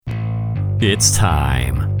It's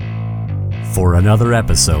time for another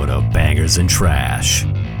episode of Bangers and Trash,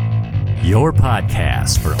 your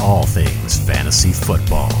podcast for all things fantasy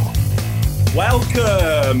football.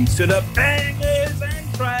 Welcome to the Bangers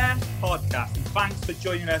and Trash podcast, and thanks for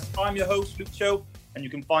joining us. I'm your host, Lucho, and you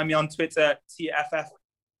can find me on Twitter,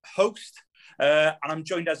 TFFHost. And I'm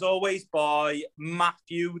joined, as always, by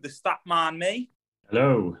Matthew, the stat man, me.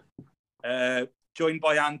 Hello. Joined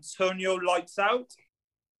by Antonio, Lights Out.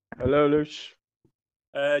 Hello, Luch.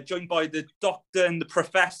 Joined by the doctor and the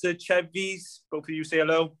professor, Chevies. Both of you say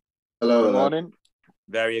hello. Hello. Good morning.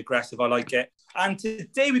 Very aggressive, I like it. And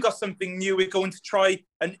today we got something new. We're going to try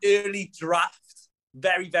an early draft.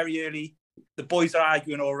 Very, very early. The boys are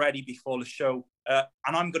arguing already before the show. And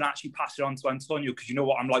I'm going to actually pass it on to Antonio because you know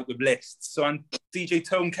what I'm like with lists. So, DJ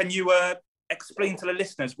Tone, can you explain to the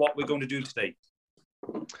listeners what we're going to do today?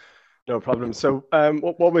 No problem. So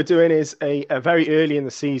what we're doing is a very early in the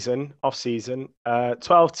season, off-season,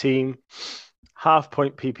 12-team,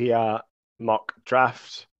 half-point PPR mock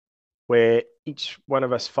draft, where each one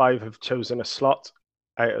of us five have chosen a slot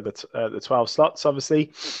out of the 12 slots,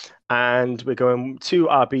 obviously. And we're going 2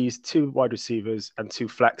 RBs, 2 wide receivers, and 2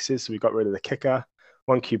 flexes. So we got rid of the kicker,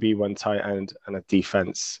 1 QB, 1 tight end, and a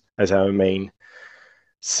defense as our main,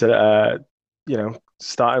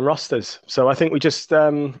 starting rosters. So I think we just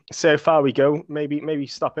see how far we go. Maybe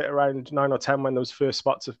stop it around 9 or 10 when those first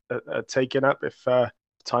spots are taken up, if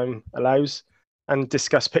time allows, and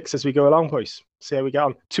discuss picks as we go along, boys. See how we get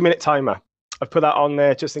on. 2-minute timer. I've put that on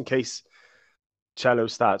there just in case Cello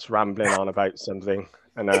starts rambling on about something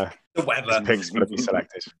and the weather. his picks going to be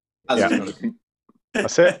selected.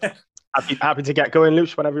 That's it. Happy to get going,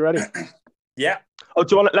 Luch, whenever you're ready. Yeah. Oh,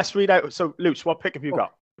 do you want to, let's read out. So, Luch, what pick have you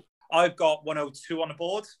got? I've got 102 on the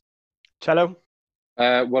board. Cello?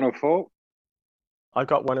 104. I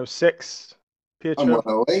got 106. Pietro? I'm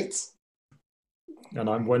 108. And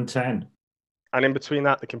I'm 110. And in between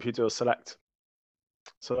that, the computer will select.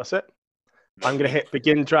 So that's it. I'm going to hit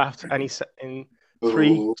begin draft in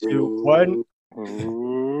 3, 2, 1.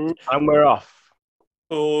 And we're off.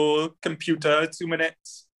 Oh, computer, 2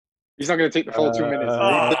 minutes. He's not going to take the full 2 minutes.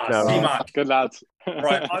 No. C-Mac. Good lad.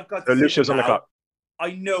 Right, I've got So Lucia's on the clock.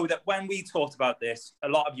 I know that when we talked about this, a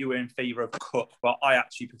lot of you were in favour of Cook, but I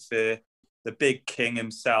actually prefer the big king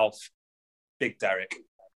himself, Big Derek.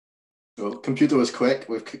 So computer was quick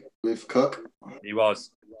with Cook. He was.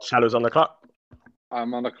 Shallow's on the clock.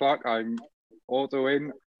 I'm on the clock. I'm auto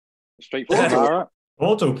in. Straight for Kamara.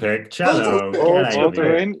 Auto pick, Cello.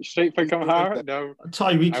 Auto in. Straight for Kamara. No.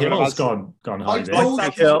 Tyreek Hill's gone high I there. told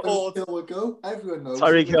Tyreek you Hill. Hill would go. Everyone knows.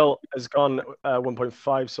 Tyreek Hill has gone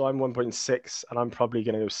 1.5, so I'm 1.6, and I'm probably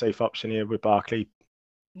going to go safe option here with Barkley.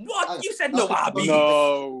 What? You said no, Abby.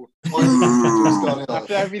 No. Adams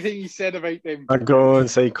After everything he said about him. I'm going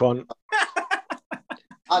Saquon.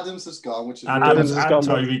 has gone, which is Adams has and gone.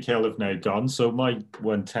 Tyreek Hill have now gone, so my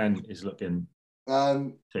 110 is looking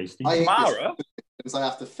tasty. Kamara? I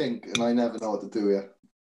have to think, and I never know what to do here.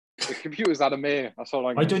 The computer's had a mare. That's all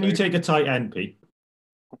I'm Why don't you take a tight end, Pete?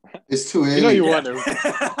 It's too early. You know you Yeah. want to.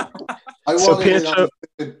 I So want Pietro-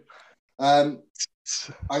 I'm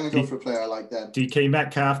going to go for a player I like then. DK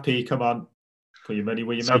Metcalf, P, come on. Put your money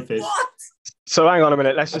where your So- mouth is. What? So hang on a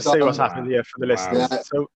minute. Let's just see what's Wow. happened here for the Wow. listeners. Yeah.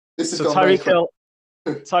 So This is So Tyreek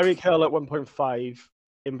Hill at 1.5,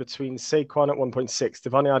 in between Saquon at 1.6,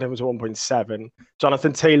 Devontae Adams at 1.7,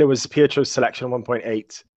 Jonathan Taylor was Pietro's selection at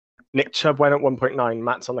 1.8, Nick Chubb went at 1.9,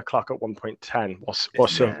 Matt's on the clock at 1.10. What's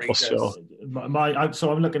your?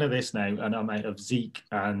 So I'm looking at this now, and I'm out of Zeke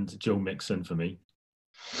and Joe Mixon for me.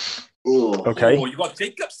 Okay. Oh, you got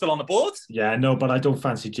Jacob still on the board? Yeah, no, but I don't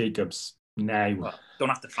fancy Jacobs now. Well, don't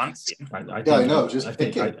have to fancy him. I know, just I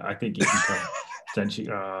think pick I think he can potentially.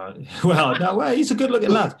 Well, he's a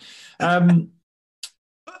good-looking lad.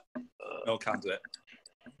 No, can't do it.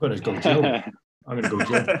 I'm going to go Joe. I'm going to go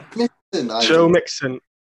Joe. Joe Mixon.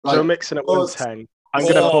 Right. Joe Mixon at Pause. 110. I'm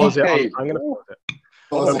going to pause it. Okay. I'm going to pause it.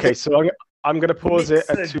 Pause. Okay, so I'm going to pause it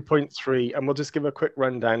at Mixon. 2.3, and we'll just give a quick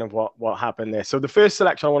rundown of what happened there. So the first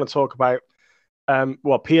selection I want to talk about,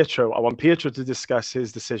 Pietro. I want Pietro to discuss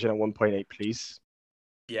his decision at 1.8, please,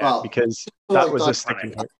 Yeah. Well, because like that was a that.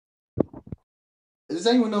 sticking point. Does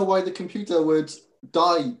anyone know why the computer would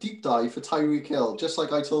deep dive for Tyreek Hill, just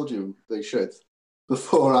like I told you they should,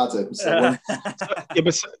 before Adams? So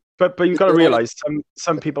Yeah, but you've got to realize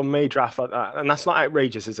some people may draft like that, and that's not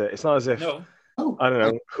outrageous, is it? It's not as if No. I don't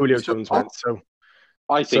know Julio Jones went. So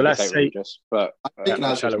I think let's it's say- outrageous, but I think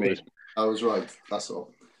that's just Shallow me. would. I was right. That's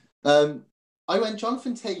all. I went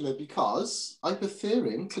Jonathan Taylor because I prefer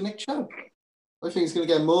him to Nick Chubb. I think he's going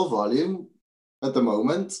to get more volume at the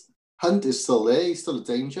moment. Hunt is still there. He's still a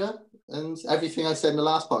danger. and everything I said in the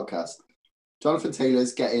last podcast. Jonathan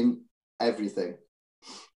Taylor's getting everything,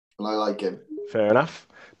 and I like him. Fair enough.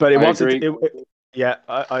 But I agree.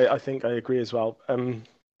 I think I agree as well.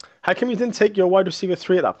 How come you didn't take your wide receiver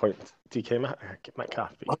 3 at that point, DK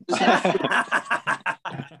Metcalf?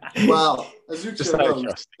 Well, as you Just should out of know,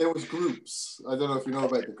 curiosity. there was groups. I don't know if you know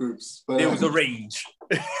about the groups, but There was a range.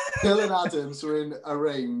 Hill and Adams were in a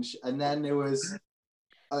range, and then there was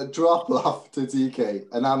a drop off to DK,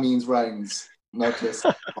 and that means rounds, not just.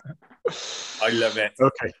 I love it.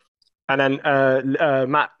 Okay. And then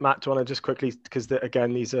Matt, do you want to just quickly, because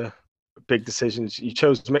again, these are big decisions. You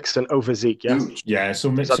chose Mixon over Zeke, yeah? Huge. Yeah,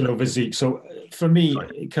 so Mixon over Zeke. So for me,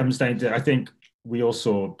 it comes down to, I think we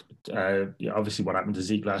also, obviously what happened to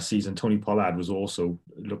Zeke last season, Tony Pollard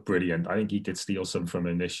looked brilliant. I think he could steal some from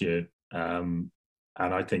him this year. And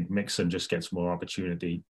I think Mixon just gets more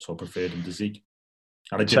opportunity, so I preferred him to Zeke.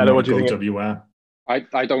 And I didn't want to go WR.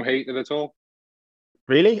 I don't hate it at all.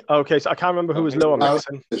 Really? Okay, so I can't remember who was lower,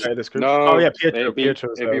 Mixon, this group. No, oh, yeah,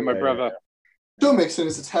 Pietro. It'd be my brother. Joe Mixon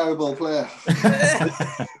is a terrible player.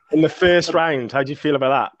 In the first round, how do you feel about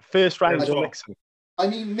that? First round, Joe Mixon. I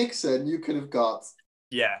mean, Mixon, you could have got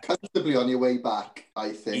comfortably on your way back,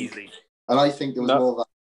 I think. Easily. And I think there was more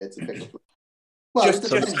value to pick up. Well,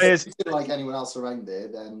 if you didn't like anyone else around there,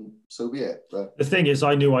 then so be it. But the thing is,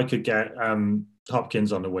 I knew I could get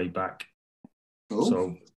Hopkins on the way back. Oh.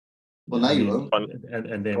 So, well, now you won't.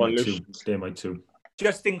 And they're my two. They're my two.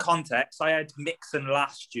 Just in context, I had Mixon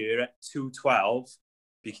last year at 212,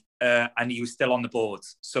 and he was still on the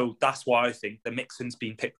boards. So that's why I think the Mixon's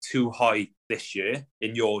been picked too high this year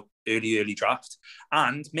in your early draft.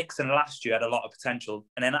 And Mixon last year had a lot of potential.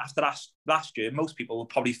 And then after last year, most people would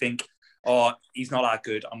probably think, oh, he's not that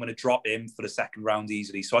good. I'm going to drop him for the second round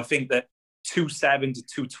easily. So I think that 2.7 to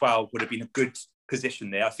 2.12 would have been a good position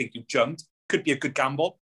there. I think you jumped. Could be a good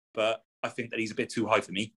gamble, but I think that he's a bit too high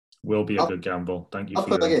for me. Will be a good gamble. Thank you for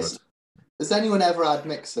your input. Has anyone ever had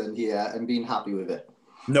Mixon here and been happy with it?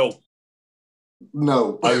 No.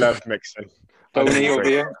 I love Mixon. Tony over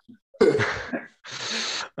here.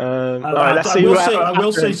 I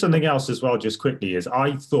will say something else as well, just quickly. Is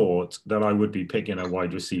I thought that I would be picking a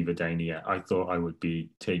wide receiver down here. I thought I would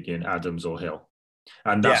be taking Adams or Hill,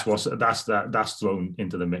 and that's thrown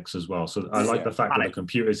into the mix as well. So I like the fact that the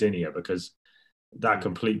computer's in here because that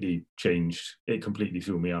completely changed. It completely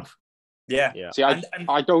threw me off. Yeah. See,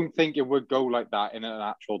 I don't think it would go like that in an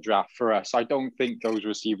actual draft for us. I don't think those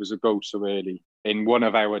receivers would go so early in one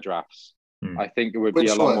of our drafts. I think it would be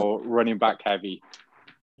a lot more running back heavy.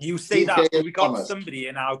 You say that, but we got somebody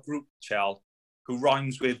in our group, Chell, who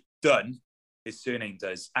rhymes with Dunn, his surname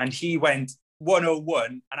does, and he went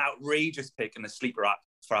 101, an outrageous pick in a sleeper app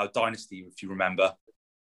for our Dynasty, if you remember.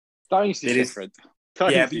 Dynasty's different.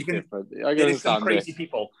 Dynasty's different. There is some crazy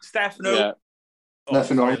people. Stefano. Yeah. I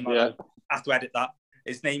have to edit that.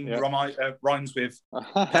 His name rhymes with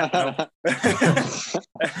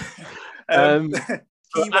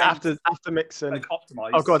after Mixon. Like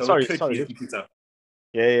optimized. Oh God, sorry.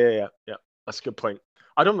 Yeah. That's a good point.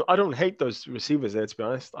 I don't hate those receivers there, to be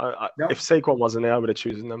honest. If Saquon wasn't there, I would have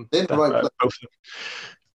chosen them. Both.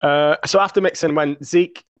 So after Mixon went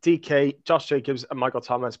Zeke, DK, Josh Jacobs, and Michael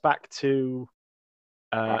Thomas. Back to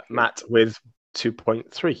Matt with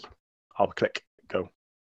 2.3. I'll click go.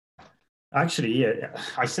 Actually,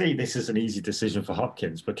 I say this is an easy decision for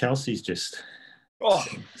Hopkins, but Kelsey's just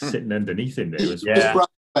sitting underneath him there as well. Just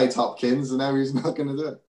played Hopkins, and now he's not going to do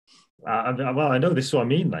it. Well, I know this is what I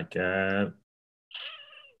mean. Like, that's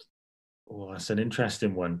an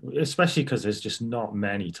interesting one, especially because there's just not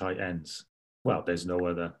many tight ends. Well, there's no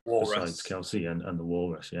other besides Kelsey and the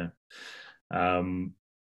Walrus. Yeah, I'm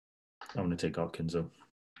going to take Hopkins up.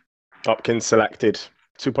 Hopkins selected.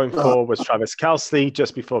 2.4 was Travis Kelce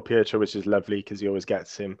just before Pietro, which is lovely because he always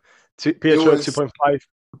gets him. Pietro at 2.5.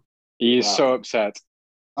 He is so upset.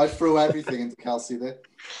 I threw everything into Kelce there.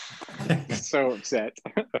 So upset.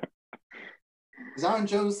 Is Aaron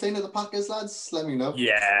Jones staying at the Packers, lads? Let me know.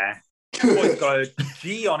 Yeah. Boy's got a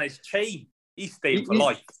G on his chain. He's staying for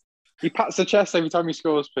life. He pats the chest every time he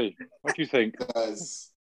scores, P. What do you think?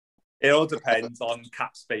 It all depends on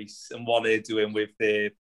cap space and what they're doing with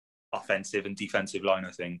their offensive and defensive line,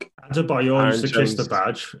 I think. Adebayo used to kiss the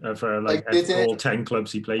badge for all 10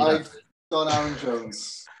 clubs he played I've done Aaron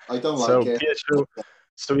Jones. I don't like it. Pietro,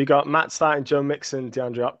 so we got Matt starting Joe Mixon,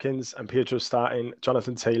 DeAndre Hopkins, and Pietro starting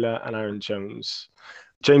Jonathan Taylor and Aaron Jones.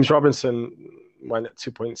 James Robinson went at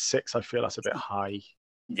 2.6. I feel that's a bit high.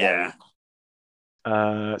 Yeah.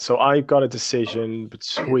 So I've got a decision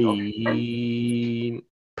between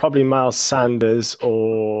probably Miles Sanders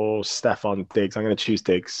or Stephon Diggs. I'm going to choose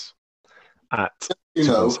Diggs at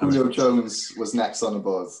Julio Jones was next on the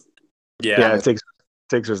board. Yeah,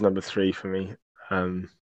 Diggs was number 3 for me in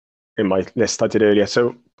my list I did earlier.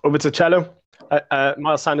 So over to Cello.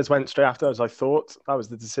 Miles Sanders went straight after, as I thought. That was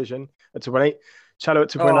the decision at 2.8. Cello at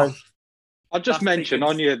 2.9. I'll just mention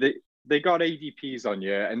on you that they got ADPs on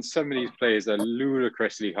you, and some of these players are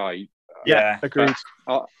ludicrously high. Yeah, agreed.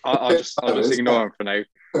 I'll just ignore them for now.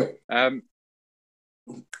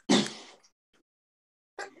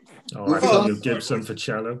 Julio Gibson for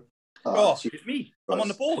Cello. It's me. I'm on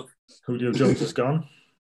the board. Julio Jones is gone.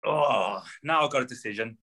 Now I've got a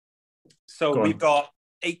decision. So we've got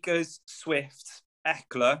Akers, Swift,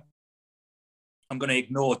 Eckler. I'm going to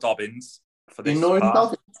ignore Dobbins for this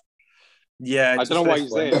part. Yeah, I don't know why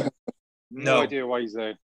he's there. No idea why he's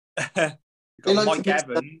there. We've got Mike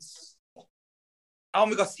Evans. Oh,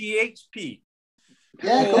 we got CHP.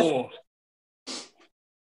 Yeah,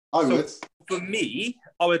 for me,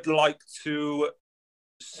 I would like to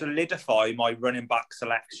solidify my running back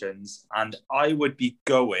selections, and I would be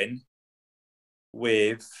going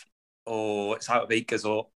with, it's out of Akers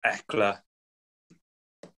or Eckler.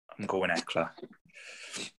 I'm going Eckler.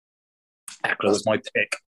 Eckler was my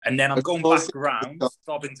pick. And then I'm going back around.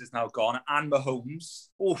 Dobbins is now gone. And Mahomes.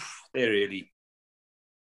 They're really.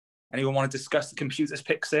 Anyone want to discuss the computer's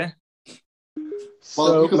picks there?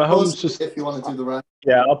 So Mahomes just, if you want to do the round.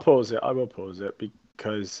 Yeah, I'll pause it. I will pause it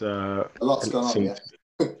because a lot's gone on.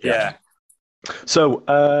 Yeah. So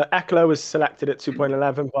Eckler was selected at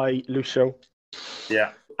 2.11 by Lucio.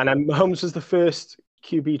 Yeah. And then Mahomes was the first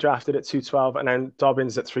QB drafted at 2.12, and then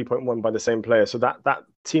Dobbins at 3.1 by the same player. So that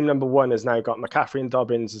team number 1 has now got McCaffrey and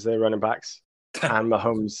Dobbins as their running backs, and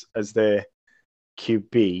Mahomes as their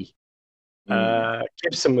QB.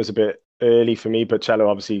 Gibson was a bit early for me, but Cello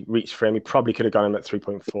obviously reached for him. He probably could have got him at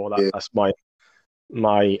 3.4. That's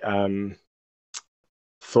my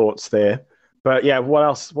thoughts there. But yeah, what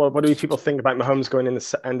else? What do people think about Mahomes going in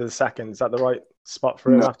the end of the second? Is that the right spot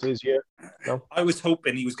for him after his year? No? I was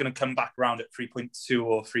hoping he was going to come back around at 3.2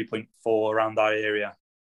 or 3.4 around that area.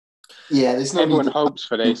 Yeah, there's no everyone hopes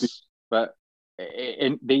for this, but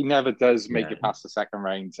he never does make it past the second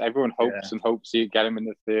round. Everyone hopes and hopes you get him in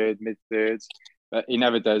the third, mid-thirds, but he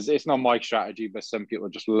never does. It's not my strategy, but some people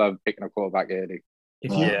just love picking a quarterback early.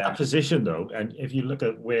 If you're in that position, though, and if you look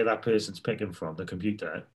at where that person's picking from, the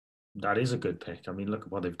computer, that is a good pick. I mean, look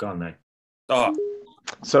at what they've gone now.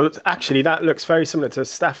 So actually, that looks very similar to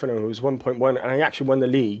Stefano, who was 1.1, and he actually won the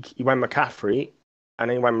league. He went McCaffrey, and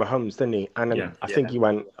then he went Mahomes, didn't he? And then I think he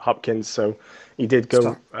went Hopkins, so he did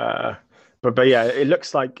go. But yeah, it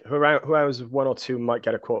looks like whoever was 1 or 2 might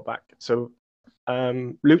get a quarterback. So,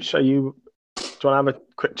 Luch, do you want to have a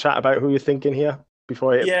quick chat about who you're thinking here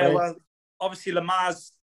before I hit play? Well, obviously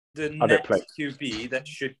Lamar's the next QB that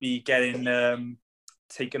should be getting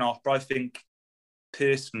taken off. But I think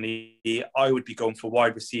personally, I would be going for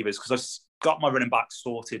wide receivers because I've got my running back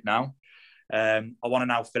sorted now. I want to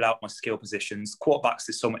now fill out my skill positions. Quarterbacks,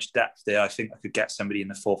 there's so much depth there. I think I could get somebody in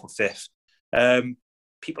the 4th or 5th.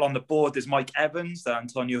 People on the board, there's Mike Evans that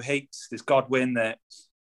Antonio hates. There's Godwin that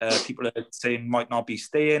people are saying might not be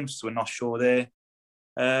staying, so we're not sure there.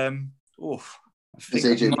 I think is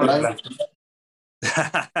AJ Brown?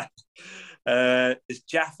 There's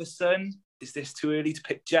Jefferson. Is this too early to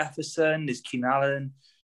pick Jefferson? There's Keenan Allen.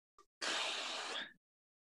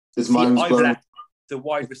 I've left the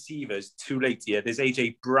wide receivers too late here. There's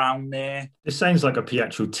AJ Brown there. This sounds like a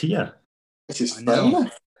Pietro tier. This is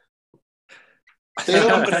fun. I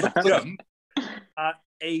think I'm going to jump at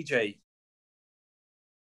AJ.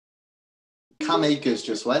 Cam Akers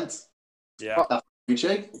just went. Yeah.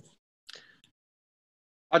 AJ.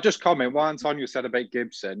 I'll just comment what Antonio said about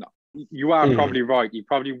Gibson. You are probably right. You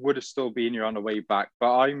probably would have still been here on the way back.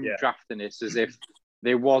 But I'm drafting this as if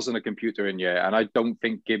there wasn't a computer in here, and I don't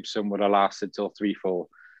think Gibson would have lasted till 3-4.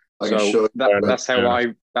 So that's how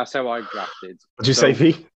I drafted. What did you say,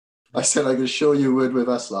 V? I said I can show you would with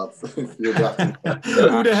us, lads. Who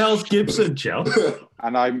the hell's Gibson, Joe?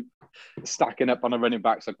 And I'm stacking up on the running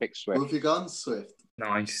backs. I picked Swift. Who have you gone, Swift?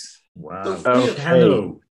 Nice. Wow.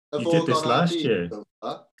 Hello. You did this last year.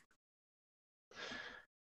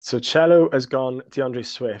 So Cello has gone DeAndre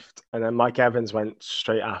Swift, and then Mike Evans went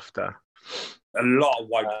straight after. A lot of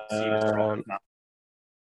wide receivers.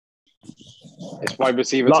 It's wide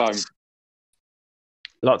receiver time.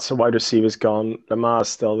 Lots of wide receivers gone. Lamar's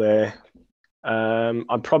still there.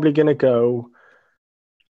 I'm probably going to go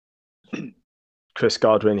Chris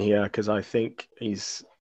Godwin here because I think he's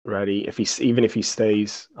ready. Even if he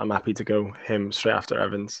stays, I'm happy to go him straight after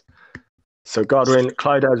Evans. So Godwin,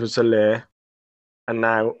 Clyde Edwards-Helaire, and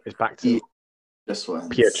now it's back to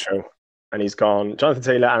Pietro, and he's gone. Jonathan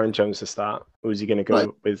Taylor, Aaron Jones to start. Who's he going to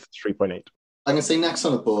go with 3.8? I'm going to say next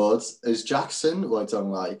on the board is Jackson, who I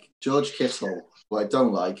don't like. George Kittle, who I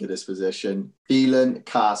don't like at this position. Thielen,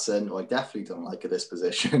 Carson, who I definitely don't like at this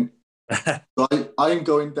position. So I'm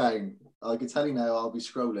going down. I can tell you now, I'll be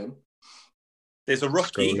scrolling. There's a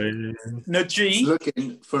rookie, Najee,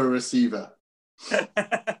 looking for a receiver.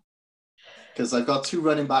 Because I've got 2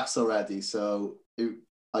 running backs already, so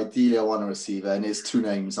ideally I want a receiver, and there's 2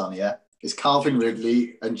 names on here. It's Calvin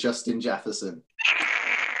Ridley and Justin Jefferson.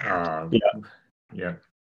 Yeah.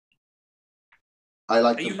 I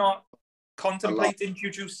like. Are you not contemplating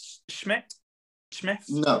Juju Smith?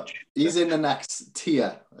 No, he's in the next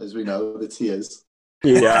tier, as we know, the tiers.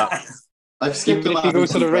 Yeah. I've skipped him. If he goes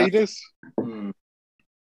to the Raiders. So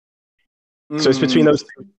it's between those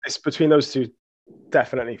two. It's between those two,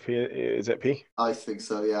 definitely. Is it P? I think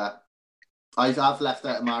so. Yeah, I've left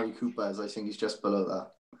out Amari Cooper, as I think he's just below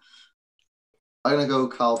that. I'm gonna go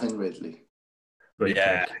Calvin Ridley.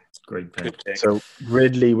 Great pick. So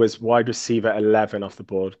Ridley was wide receiver 11 off the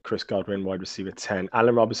board. Chris Godwin, wide receiver 10.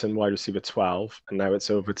 Allen Robinson, wide receiver 12. And now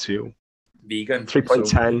it's over to Vegan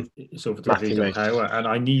 3.10. So for the vegan power, and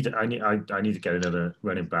I need to get another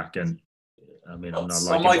running back. And I mean, I'm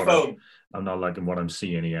not liking what I'm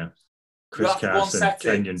seeing here. Chris Carson,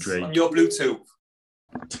 Kenyon Drake. On your Bluetooth.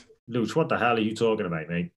 Luch, what the hell are you talking about,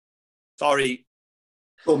 mate? Sorry.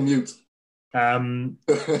 Oh, mute.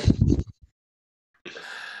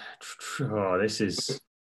 Oh, this is.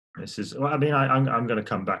 Well, I mean, I'm going to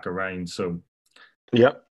come back around. So,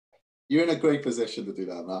 yep, you're in a great position to do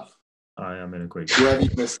that, Matt. I am in a great. Whoever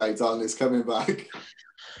you missed out on is coming back.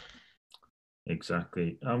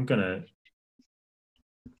 Exactly. I'm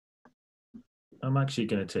actually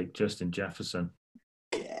going to take Justin Jefferson.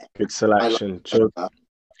 Yeah. Good selection.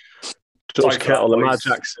 George Kittle, Lamar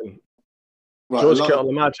Jackson. Right, George Kittle,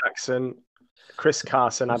 Lamar Jackson, Chris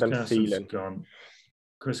Carson, Adam Thielen. Gone.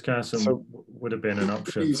 Chris Carson would have been an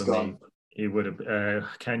option for me. He would have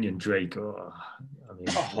Kenyon Drake. Oh, I mean,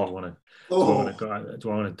 do I want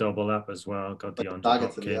to double up as well? Got DeAndre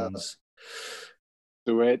Hopkins.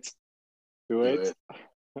 Do it.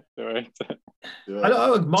 I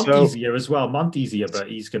know Monty's here as well. Monty's here, but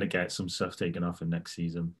he's going to get some stuff taken off in next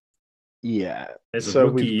season. Yeah. There's a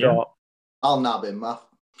rookie here. I'll nab him, Matt.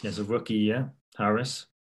 There's a rookie here, Harris.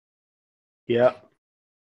 Yeah.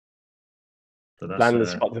 So Landon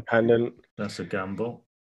spot dependent. That's a gamble.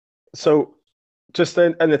 So just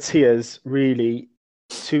in the tiers, really,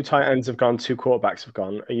 2 tight ends have gone, 2 quarterbacks have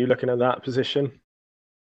gone. Are you looking at that position?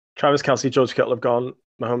 Travis Kelce, George Kittle have gone,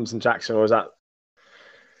 Mahomes and Jackson, or is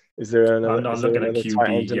there another? I'm not looking at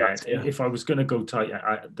QB yet. If I was going to go tight,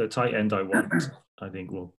 the tight end I want, I think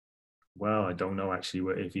I don't know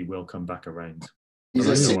actually if he will come back around. He's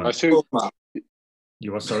a 64, Matt.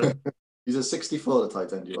 You are sorry? He's a 64, the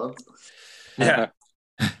tight end you want. Yeah.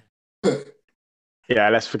 Yeah,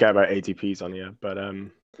 let's forget about ADPs on here. But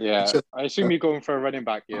yeah, I assume you're going for a running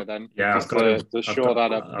back here then. Yeah, I've got to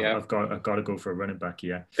go for a running back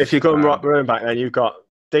here. If you're going running back, then you've got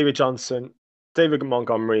David Johnson, David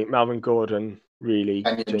Montgomery, Melvin Gordon, really,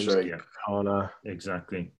 James Conner.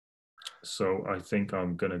 Exactly. So I think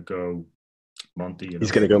I'm gonna go Monty.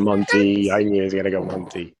 He's gonna go Monty. I knew he was gonna go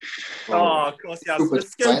Monty. Oh, of course, yeah. The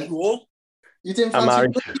schedule. You didn't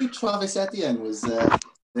fancy Travis Etienne was there?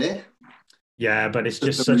 Yeah, but it's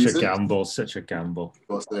just such a gamble. Of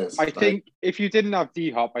course it is. I think if you didn't have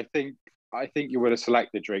D-Hop, I think you would have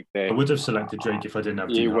selected Drake there. I would have selected Drake if I didn't have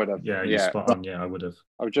D-Hop. You would have. Yeah, you're spot on. Yeah, I would have.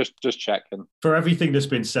 I was just checking. For everything that's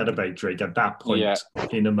been said about Drake at that point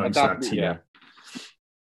in amongst that tier. Yeah.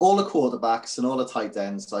 All the quarterbacks and all the tight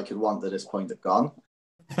ends I could want at this point have gone.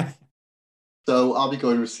 So I'll be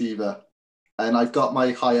going receiver. And I've got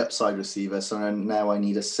my high upside receiver, so now I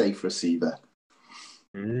need a safe receiver.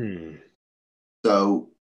 So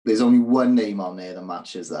there's only one name on there that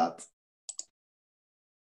matches that.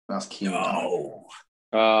 That's Keenan Allen.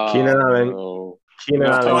 Keenan Allen. Keenan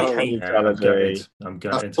Allen. I'm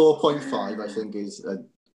gutted. 4.5, I think, is a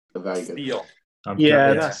very good deal.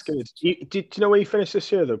 That's good. Do you know where he finished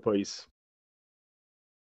this year, though, boys?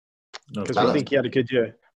 Because I think he had a good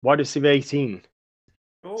year. Wide receiver 18.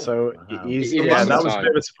 Oh, so wow. That was a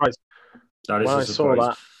bit of a surprise. That is when a I surprise. saw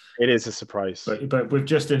that, it is a surprise. But with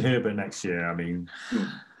Justin Herbert next year, I mean,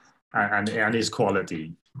 and his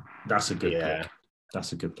quality, that's a good pick.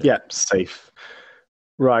 That's a good pick. Yeah, safe.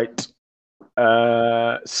 Right.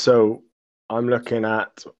 So I'm looking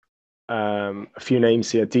at a few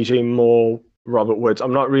names here. DJ Moore, Robert Woods.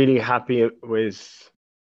 I'm not really happy with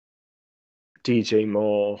DJ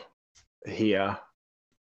Moore here.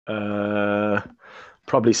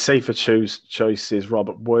 Probably safer choice is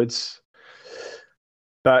Robert Woods.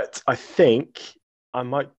 But I think I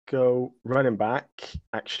might go running back,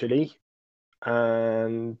 actually.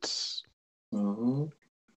 And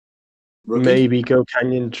maybe go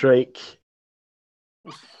Kenyon Drake.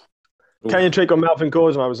 Kenyon Drake or Melvin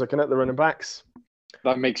Gordon. I was looking at the running backs.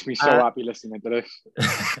 That makes me so happy listening to this.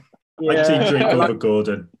 I take Drake over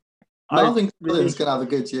Gordon. Melvin Gordon's going to have a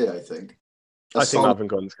good year, I think. I think Melvin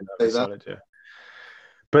Gordon's going to have a solid year.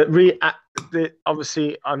 But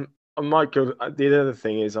obviously, I might go. The other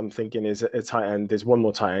thing is, I'm thinking is a tight end. There's one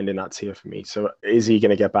more tight end in that tier for me. So is he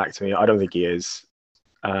going to get back to me? I don't think he is.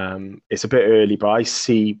 It's a bit early, but I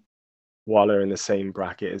see Waller in the same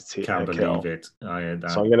bracket as Can't believe it. So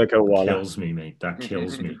I'm going to go Waller. Kills me, mate. That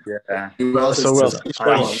kills me. Yeah. Russell Wilson.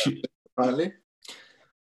 Apparently.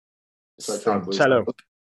 Cello,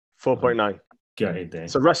 4.9. Get it there.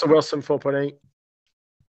 So Russell Wilson, 4.8.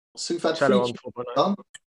 Cello on 4.9.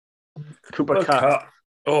 Cooper Kupp.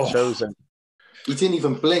 Chosen. He didn't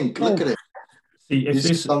even blink. Look at it. See, if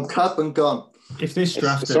He's gone Kupp and gone. If this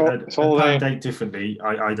draft had panned out differently,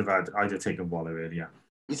 I'd have taken Waller earlier.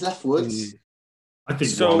 He's left Woods. I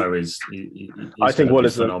think Waller is. I think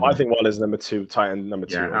Waller's number 2, tight end number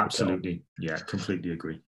 2. Yeah, absolutely. Yeah, completely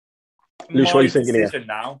agree. Lush, what are you thinking here?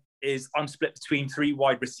 Now is I'm split between 3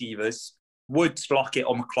 wide receivers: Woods, Lockett,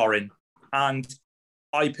 or McLaurin. And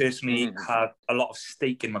I personally have a lot of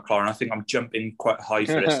stake in McLaurin. I think I'm jumping quite high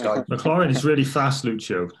for this guy. McLaurin is really fast,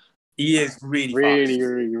 Lucio. He is really fast.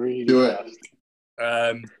 Really fast.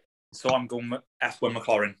 So I'm going F1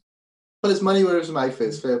 McLaurin. Put his money where his mouth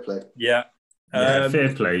is. Fair play. Yeah.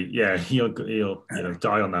 Fair play. Yeah, he'll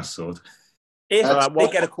die on that sword. If they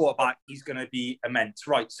get a quarterback, he's going to be immense.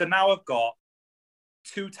 Right. So now I've got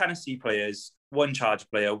 2 Tennessee players, 1 Charger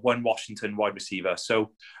player, 1 Washington wide receiver.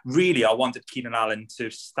 So really, I wanted Keenan Allen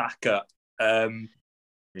to stack up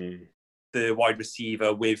the wide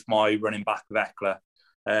receiver with my running back, Veckler.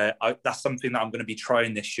 That's something that I'm going to be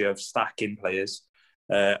trying this year, of stacking players,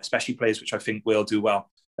 especially players which I think will do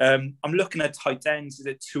well. I'm looking at tight ends. Is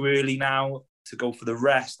it too early now to go for the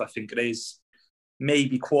rest? I think it is.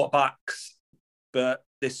 Maybe quarterbacks, but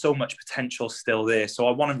there's so much potential still there. So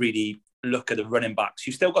I want to really look at the running backs.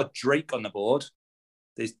 You've still got Drake on the board.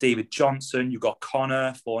 There's David Johnson. You've got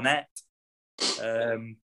Connor, Fournette,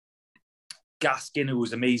 Gaskin, who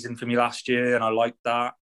was amazing for me last year, and I liked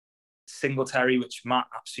that. Singletary, which Matt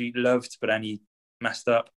absolutely loved, but then he messed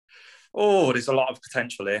up. Oh, there's a lot of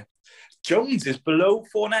potential here. Jones is below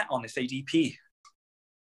Fournette on this ADP.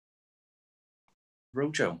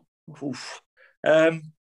 Rojo. Oof.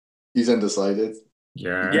 He's undecided.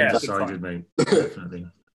 Yeah, undecided, mate. Definitely.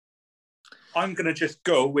 I'm going to just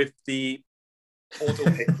go with the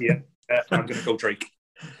auto pick here. I'm going to go Drake.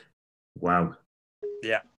 Wow.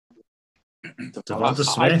 Yeah. Devonta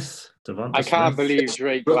Smith. I can't believe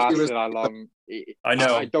Drake lasted that long. I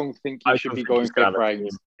know. I don't think he should be going for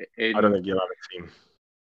rounds. I don't think he'll have a team.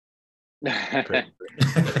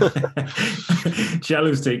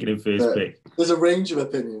 Shallows taking him first pick. There's a range of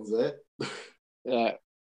opinions there. Yeah.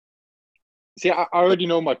 See, I already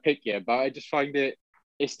know my pick here, but I just find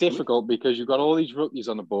it's difficult because you've got all these rookies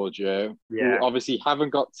on the board here who obviously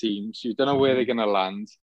haven't got teams. You don't know where they're going to land.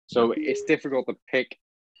 So it's difficult to pick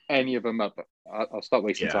any of them up. I'll stop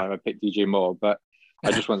wasting time. I picked DJ Moore, but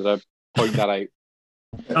I just wanted to point that out.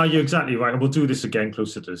 Oh, you're exactly right. And we'll do this again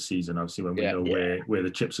closer to the season, obviously, when we know where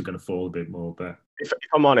the chips are going to fall a bit more. But if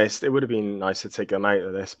I'm honest, it would have been nice to take them out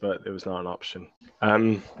of this, but it was not an option.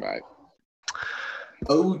 Right.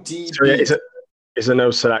 ODB. So it's a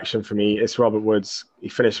no selection for me. It's Robert Woods. He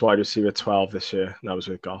finished wide receiver 12 this year, and that was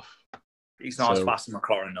with Goff. He's not as fast as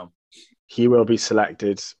McLaurin, though. He will be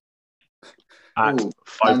selected at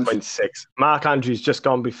 5.6. Mark Andrews just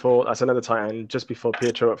gone before. That's another tight end, just before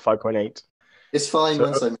Pietro at 5.8. It's fine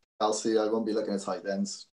once I'm Chelsea. I won't be looking at tight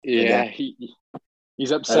ends. Yeah,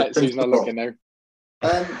 he's upset, so he's not looking now.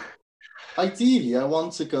 Ideally, I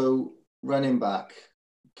want to go running back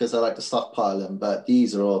because I like to stockpile them, but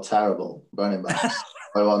these are all terrible running backs.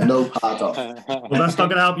 I want no pad off. Well, that's not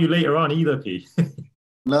going to help you later on either, Pete.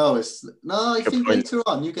 I think later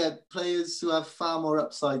on you get players who have far more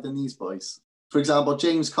upside than these boys. For example,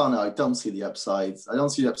 James Conner, I don't see the upside. I don't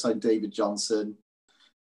see the upside in David Johnson.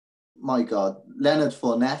 My God, Leonard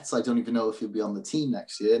Fournette, I don't even know if he'll be on the team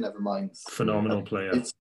next year. Never mind. Phenomenal player.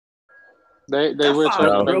 They were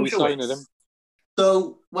talking about signing him.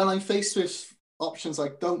 So when I'm faced with options I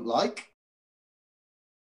don't like,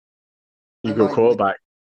 you go quarterback.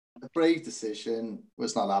 A brave decision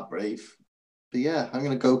was not that brave. But yeah, I'm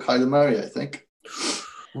going to go Kyler Murray, I think.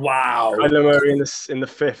 Wow. Kyler Murray in the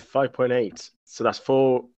fifth, 5.8. So that's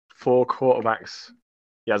four quarterbacks.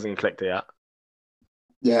 He hasn't clicked it yet.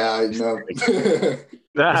 Yeah, I know.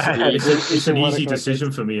 It's an easy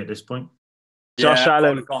decision for me at this point. Josh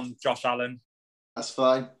Allen. I've gone Josh Allen. That's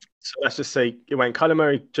fine. So let's just say it went Kyler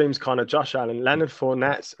Murray, James Conner, Josh Allen, Leonard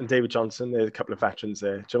Fournette, and David Johnson. There's a couple of veterans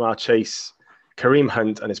there. Jamar Chase, Kareem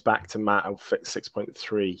Hunt, and it's back to Matt at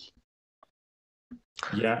 6.3.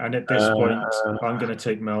 Yeah, and at this point, I'm going to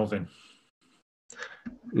take Melvin.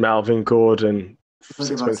 Melvin Gordon,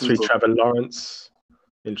 6.3. Trevor Lawrence,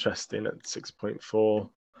 interesting at 6.4.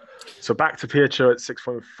 So back to Pietro at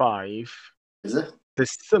 6.5. Is it?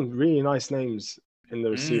 There's some really nice names in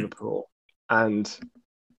the receiver pool, and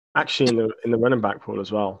actually in the running back pool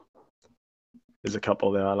as well. There's a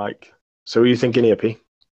couple there I like. So what are you thinking here, P?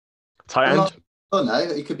 Tight end? Oh no,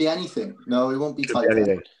 it could be anything. No, it won't be tight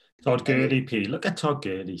end. Todd Gurley, P. Look at Todd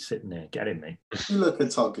Gurley sitting there. Get him, mate. You look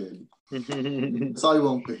at Todd Gurley. So I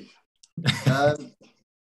won't be.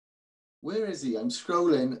 Where is he? I'm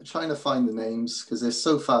scrolling, trying to find the names because they're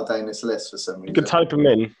so far down this list for some reason. You could type them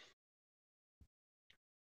in.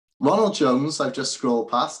 Ronald Jones, I've just scrolled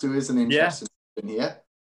past, who is an interesting in here.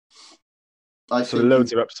 So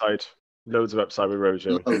loads of upside. Loads of upside with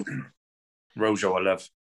Rojo. Rojo, I love.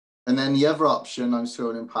 And then the other option I'm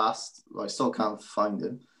scrolling past, I still can't find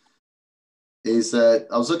him, is I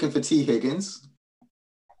was looking for T. Higgins.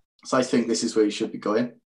 So I think this is where you should be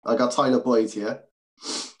going. I got Tyler Boyd here.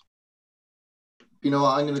 You know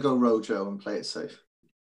what? I'm going to go Rojo and play it safe.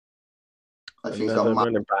 I think he's got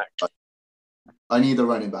running back. I need a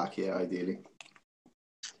running back here, ideally.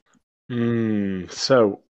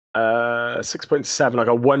 So 6.7. I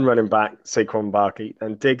got one running back, Saquon Barkley,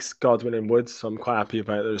 and Diggs, Godwin, and Woods. So I'm quite happy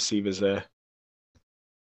about the receivers there.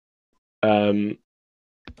 Darren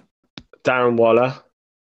Waller.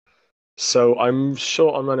 So I'm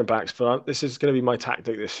short on running backs, but this is going to be my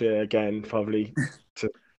tactic this year again, probably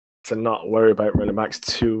to not worry about running backs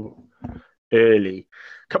too early.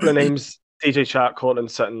 A couple of names: DJ Chark,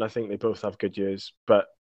 Cortland Sutton. I think they both have good years, but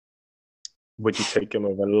would you take them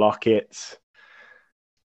over Lockett?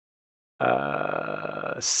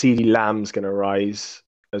 CeeDee Lamb's going to rise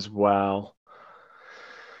as well.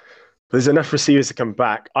 There's enough receivers to come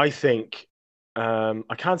back. I think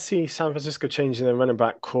I can't see San Francisco changing their running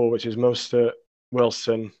back core, which is Mostert,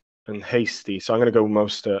 Wilson, and Hasty. So I'm going to go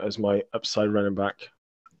Mostert as my upside running back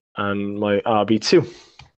and my RB2.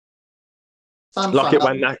 Lockett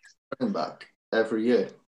went next. Running back every year.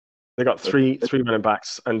 They got three running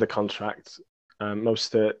backs under contract.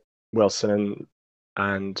 Mostert, Wilson,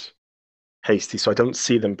 and Hasty. So I don't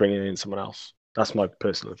see them bringing in someone else. That's my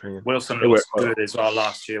personal opinion. Wilson looked good as well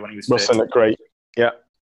last year when he was Wilson fit. looked great. Yeah.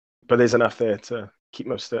 But there's enough there to keep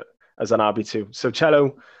Mostert as an RB2. So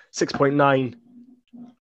Cello, 6.9.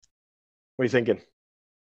 What are you thinking?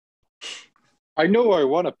 I know who I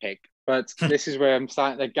want to pick, but this is where I'm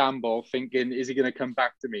starting to gamble, thinking, is he going to come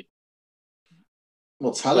back to me?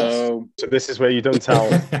 Well, tell us. So this is where you don't tell.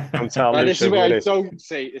 This is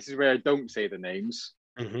where I don't say the names,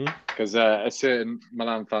 because a certain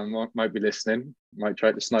Milan fan might be listening, might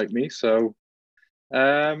try to snipe me. So,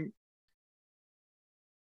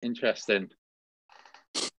 interesting.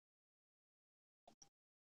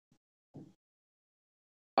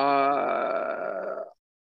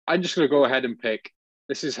 I'm just going to go ahead and pick.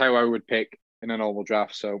 This is how I would pick in a normal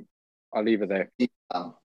draft, so I'll leave it there. You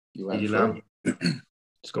went for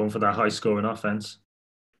Just going for that high-scoring offense.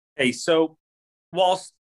 Hey, so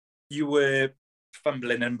whilst you were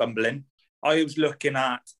fumbling and bumbling, I was looking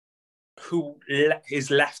at who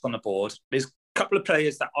is left on the board. There's a couple of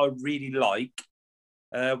players that I really like.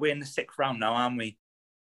 We're in the 6th round now, aren't we?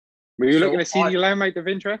 Were you looking at CeeDee Lamb out of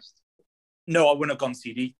interest? No, I wouldn't have gone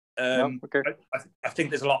CD. No? Okay. I think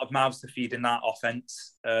there's a lot of mouths to feed in that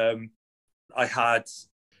offense. I had...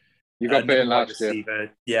 You got burnt last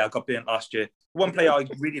year. Yeah, I got burnt last year. One player I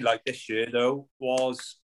really liked this year, though,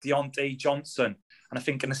 was Deontay Johnson. And I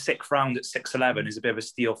think in the 6th round at 6'11" is a bit of a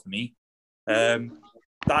steal for me. That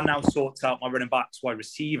now sorts out my running backs, wide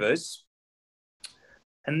receivers.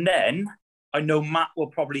 And then I know Matt will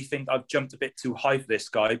probably think I've jumped a bit too high for this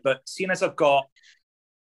guy, but seeing as I've got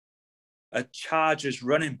a Chargers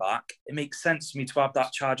running back, it makes sense for me to have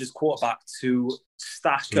that Chargers quarterback to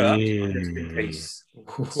stack up just in case.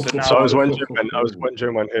 So I was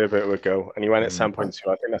wondering when Herbert would go, and he went at 7.2.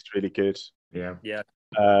 I think that's really good. Yeah.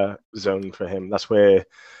 Zone for him. That's where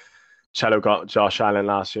Cello got Josh Allen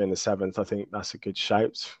last year in the 7th. I think that's a good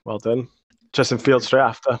shout. Well done. Justin Fields straight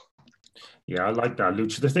after. Yeah, I like that,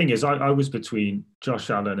 Luch. The thing is, I was between Josh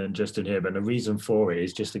Allen and Justin Herbert, and the reason for it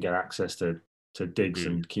is just to get access to Diggs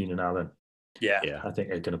and Keenan Allen. Yeah. I think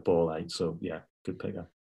they're going to ball out. So, yeah, good picker.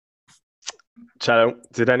 Cello,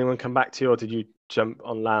 did anyone come back to you, or did you jump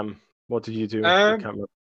on Lamb? What did you do?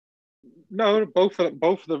 No, both of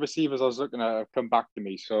the receivers I was looking at have come back to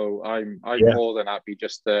me, so I'm more than happy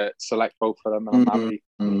just to select both of them, and I'm happy.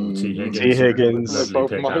 T. Higgins.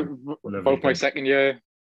 Both my second year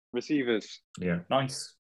receivers. Yeah,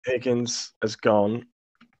 Nice. Higgins has gone.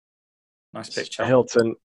 Nice picture.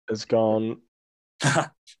 Hilton has gone.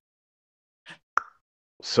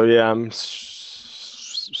 So yeah,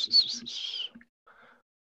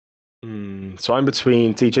 so I'm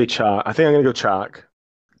between DJ Chark. I think I'm going to go Chark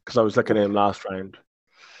because I was looking at him last round.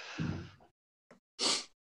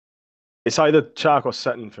 It's either Chark or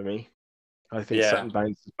Sutton for me. I think Sutton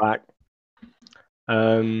bounces back.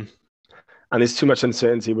 And there's too much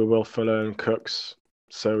uncertainty with Will Fuller and Cooks.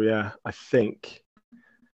 So yeah, I think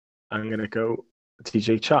I'm going to go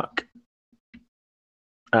DJ Chark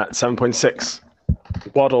at 7.6.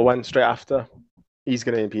 Waddle went straight after. He's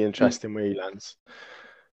going to be interesting where he lands.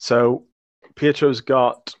 So Pietro's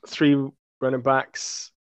got 3 running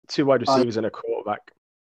backs, 2 wide receivers, and a quarterback.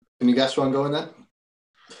 Can you guess where I'm going then?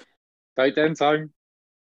 Tight end time?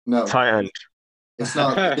 No. Tight end. It's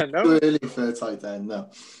not. It's too early for a tight end, no.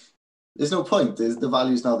 There's no point. The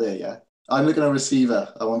value's not there yet. I'm looking at a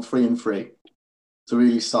receiver. I want 3 and 3 to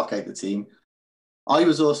really stock out the team. I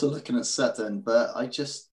was also looking at Sutton, but I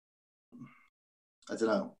don't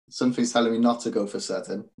know. Something's telling me not to go for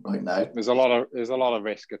Sutton right now. There's a lot of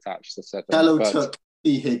risk attached to Sutton. Hello took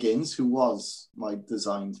T. Higgins, who was my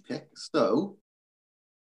designed pick. So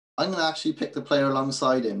I'm going to actually pick the player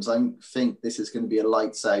alongside him. So I think this is going to be a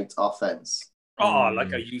lights out offense. Oh, I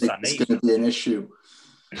like I use that name. It's going to be an issue.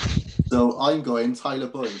 So I'm going Tyler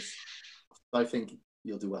Boyd. I think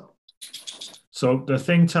you'll do well. So the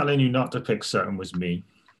thing telling you not to pick Sutton was me.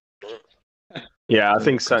 Yeah, I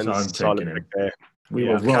think Sutton's solid pick there. We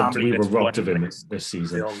were robbed of him this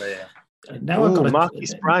season. Now I've got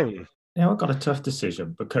Marquise Brown. Now I've got a tough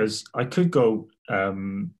decision because I could go. I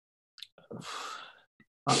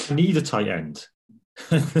need a tight end,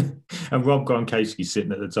 and Rob Gronkowski's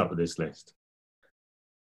sitting at the top of this list,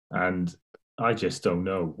 and I just don't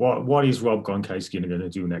know what is Rob Gronkowski going to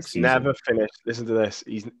do next season. Never finished. Listen to this.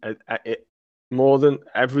 He's more than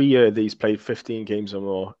every year that he's played 15 games or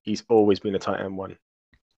more. He's always been a tight end one.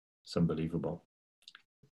 It's unbelievable.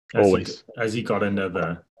 Has he got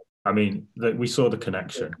another? I mean, we saw the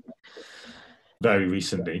connection very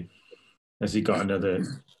recently. Has he got another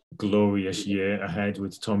glorious year ahead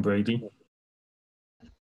with Tom Brady?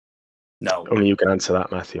 No. Only you can answer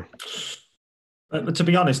that, Matthew. But to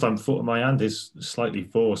be honest, my hand is slightly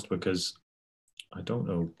forced because I don't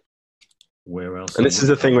know where else. And this is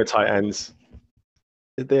the thing with tight ends.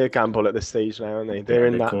 They're a gamble at this stage now, aren't they? They're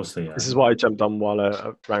in that. Of course they are. This is why I jumped on Waller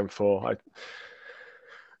at round 4.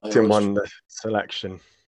 I didn't want the selection.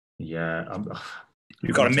 Yeah.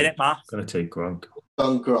 You've got a minute, Matt. I'm going to take Gronk.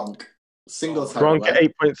 Gronk. Gronk at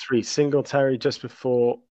 8.3. Singletary just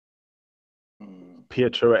before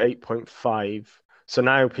Pietro at 8.5. So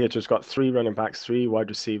now Pietro's got 3 running backs, 3 wide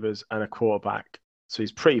receivers, and a quarterback. So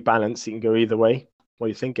he's pretty balanced. He can go either way. What are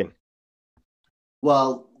you thinking?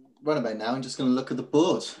 Well, right about now, I'm just going to look at the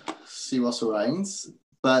board, see what's around.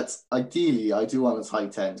 But ideally, I do want a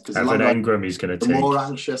tight end. Because Evan Engram he's going to take. The more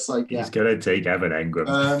anxious I get. He's going to take Evan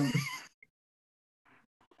Engram.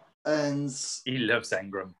 And he loves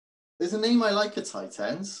Engram. There's a name I like at tight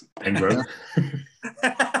ends. Engram.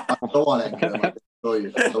 I don't want Engram.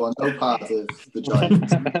 I want no part of the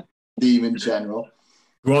Giants team in general.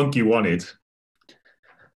 Gronk you wanted.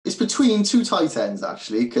 It's between 2 tight ends,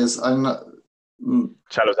 actually, because I'm not...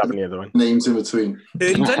 Shallow's having the other one. Names in between.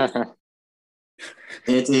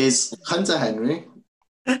 It is Hunter Henry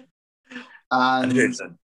and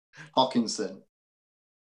Hawkinson.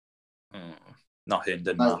 Not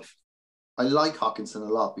Hendon enough. I like Hawkinson a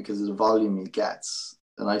lot because of the volume he gets,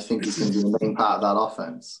 and I think he's going to be the main part of that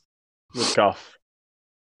offense. With Goff.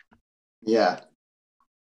 Yeah.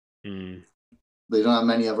 They don't have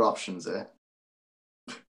many other options there.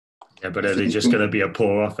 Yeah, but are they just going to be a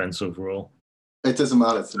poor offense overall? It doesn't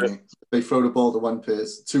matter to me. If they throw the ball to one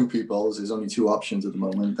person, 2 people, there's only 2 options at the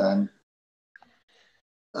moment, then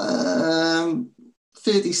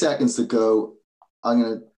 30 seconds to go. I'm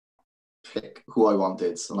going to pick who I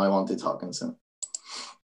wanted, and I wanted Hawkinson.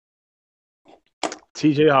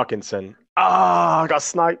 TJ Hawkinson. I got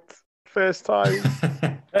sniped first time.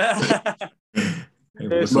 He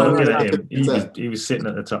was sitting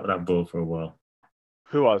at the top of that board for a while.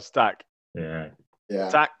 Who was? Dak? Yeah.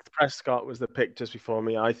 Dak Prescott was the pick just before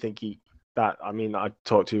me. I think I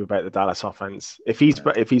talked to you about the Dallas offense. If he's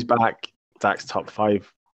back, Dak's top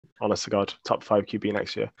 5. Honest to God, top 5 QB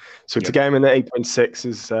next year. So to get him in the 8.6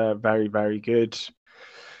 is very, very good.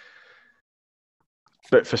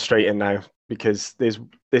 Bit frustrating now because there's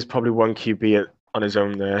probably one QB on his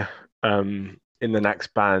own there in the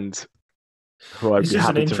next band who I'd this be is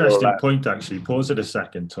an happy to roll interesting out. point, actually. Pause it a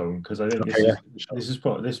second, Tom, because I think this is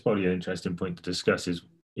probably an interesting point to discuss.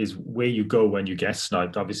 Is where you go when you get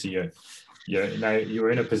sniped. Obviously,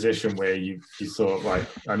 you're in a position where you thought, right,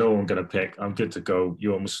 I know I'm going to pick. I'm good to go.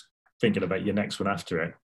 You're almost thinking about your next one after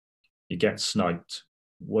it. You get sniped.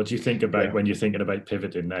 What do you think about when you're thinking about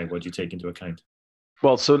pivoting now? What do you take into account?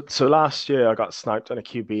 Well, so last year I got sniped on a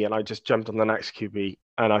QB and I just jumped on the next QB,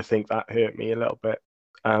 and I think that hurt me a little bit.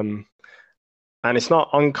 And it's not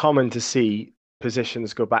uncommon to see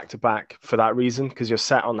positions go back to back for that reason, because you're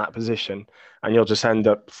set on that position and you'll just end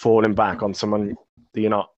up falling back on someone that you're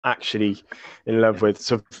not actually in love with.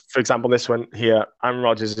 So, for example, this one here, Aaron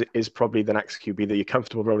Rodgers is probably the next QB that you're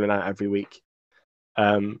comfortable rolling out every week.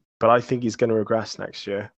 But I think he's going to regress next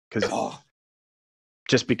year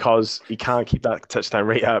just because he can't keep that touchdown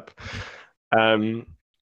rate up. And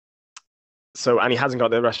he hasn't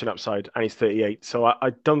got the rushing upside, and he's 38. So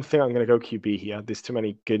I don't think I'm going to go QB here. There's too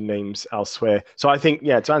many good names elsewhere. So I think,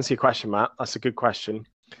 to answer your question, Matt, that's a good question.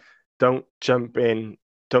 Don't jump in.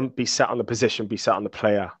 Don't be set on the position. Be set on the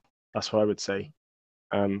player. That's what I would say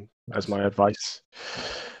as my advice.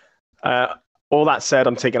 All that said,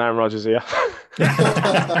 I'm taking Aaron Rodgers here.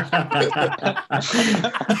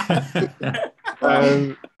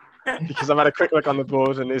 Because I've had a quick look on the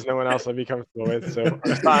board and there's no one else I'd be comfortable with. So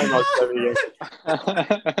I'm starting Rodgers every year.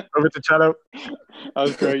 Over to Cello. That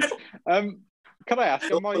was great. Can I ask,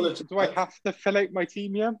 do I have to fill out my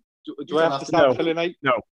team here? Do I have to start filling out?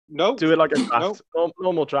 No. Do it like a draft. No.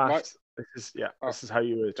 Normal draft. Right. This is how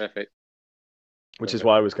you would. Perfect. Which is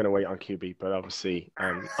why I was going to wait on QB, but obviously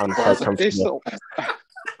I'm quite comfortable.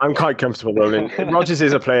 I'm quite comfortable rolling. Rodgers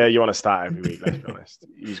is a player you want to start every week, let's be honest.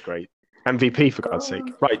 He's great. MVP, for God's sake.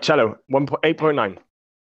 Right, Cello, 8.9.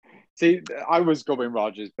 See, I was going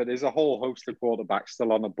Rodgers, but there's a whole host of quarterbacks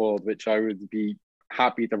still on the board, which I would be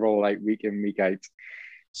happy to roll out week in, week out.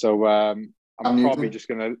 So I'm probably just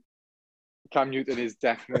going to... Cam Newton is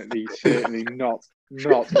certainly not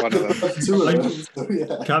one of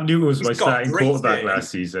them. Cam Newton was my starting quarterback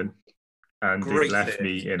last season, and it left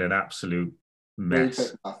me in an absolute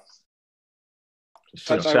mess.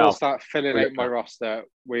 I will start filling out my roster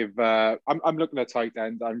with. I'm looking at tight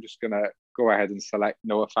end. I'm just gonna go ahead and select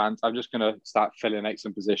Noah Fant. I'm just gonna start filling out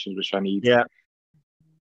some positions which I need. Yeah.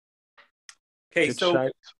 Okay, so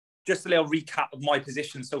just a little recap of my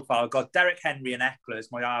positions so far. I've got Derrick Henry and Eckler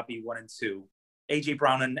as my RB1 and 2. AJ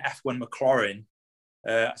Brown and F1 McLaurin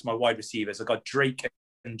as my wide receivers. I've got Drake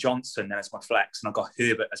and Johnson as my flex, and I've got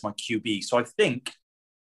Herbert as my QB. So I think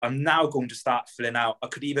I'm now going to start filling out. I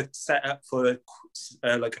could either set up for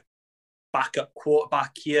like a backup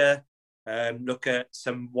quarterback here, look at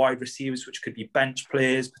some wide receivers, which could be bench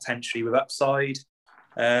players, potentially with upside.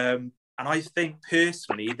 And I think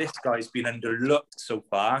personally, this guy's been underlooked so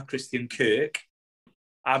far, Christian Kirk,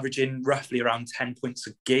 averaging roughly around 10 points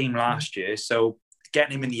a game last year. So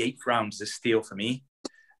getting him in the 8th round is a steal for me.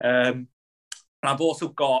 And I've also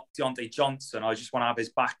got Deontay Johnson. I just want to have his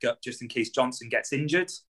backup just in case Johnson gets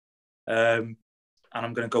injured. And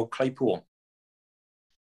I'm going to go Claypool.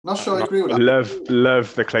 Not sure I agree with that.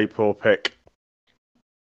 Love the Claypool pick.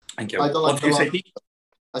 Thank you.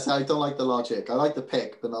 I said I don't like the logic. I like the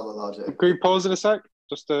pick, but not the logic. Can we pause in a sec?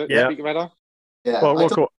 Just to speak about that? Yeah. Well,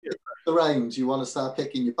 the range, you want to start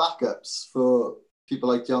picking your backups for people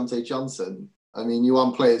like Deontay Johnson. I mean, you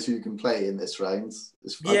want players who you can play in this round.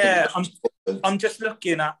 I'm just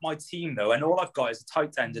looking at my team, though, and all I've got is a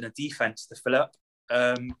tight end and a defense to fill up.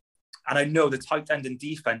 And I know the tight end and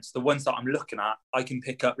defense, the ones that I'm looking at, I can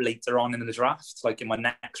pick up later on in the draft, like in my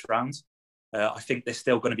next round. I think they're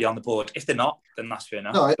still going to be on the board. If they're not, then that's fair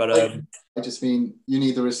enough. No, I just mean you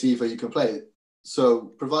need a receiver you can play. So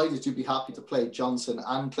provided you'd be happy to play Johnson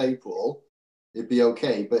and Claypool, it'd be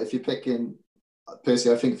okay. But if you're picking,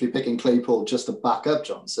 personally, I think if you're picking Claypool just to back up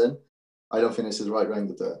Johnson, I don't think this is the right round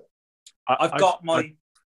to do it. I've got my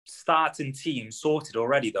starting team sorted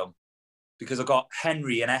already, though, because I've got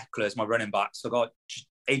Henry and Eckler as my running backs. I've got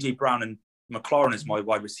AJ Brown and McLaurin as my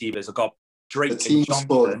wide receivers. I've got Drake and Johnson.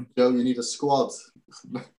 Sport, Joe, you need a squad.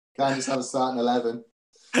 Can't just have a starting 11.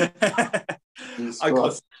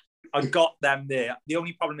 I've got them there. The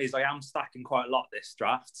only problem is I am stacking quite a lot this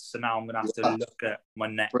draft, so now I'm going to have to look at my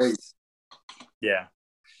next. Great. Yeah.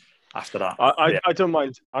 After that, I don't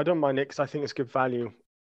mind. I don't mind it because I think it's good value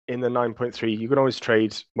in the 9.3. You can always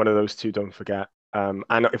trade one of those two. Don't forget. And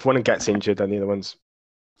if one gets injured, then the other one's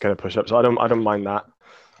going to push up. So I don't mind that.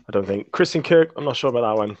 I don't think Christian Kirk. I'm not sure about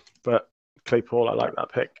that one, but Claypool, I like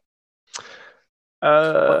that pick.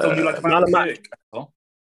 What don't you like about Kirk?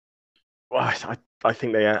 Well, I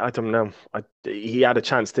think I don't know. He had a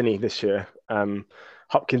chance, didn't he, this year?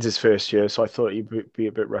 Hopkins' first year, so I thought he'd be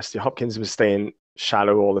a bit rusty. Hopkins was staying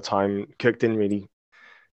shallow all the time. Kirk didn't really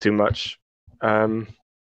do much. But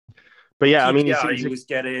yeah, I mean, he was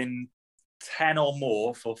getting 10 or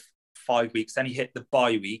more for 5 weeks. Then he hit the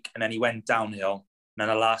bye week, and then he went downhill. And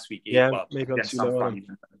then the last week, maybe on too low.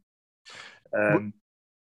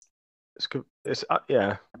 It's good.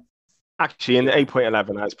 Yeah. Actually, in the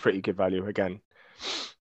 8.11, that's pretty good value again.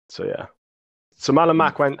 So yeah. So Marlon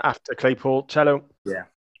Mack went after Claypool. Cello. Yeah.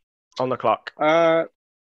 On the clock. Right,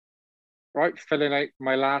 filling out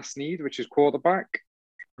my last need, which is quarterback.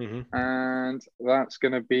 Mm-hmm. And that's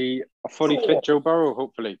going to be a fully fit Joe Burrow,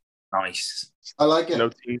 hopefully. Nice. I like it. No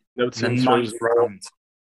team the ninth round.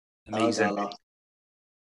 Amazing.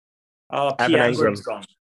 Pierre Ingram's gone.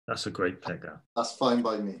 That's a great pick. That's fine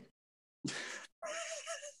by me.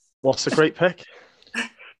 What's a great pick?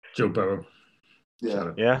 Joe Burrow.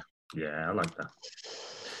 Yeah. Yeah, I like that.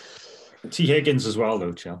 T. Higgins as well,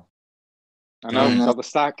 though, Chell. I know, got the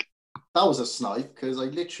stack. That was a snipe because I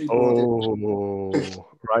literally bought it.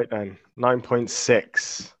 Right then.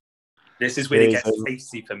 9.6. This is where it gets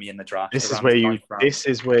tasty for me in the draft. This is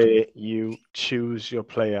where you choose your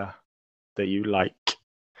player that you like.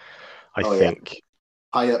 I think. Yeah.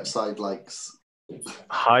 High upside likes.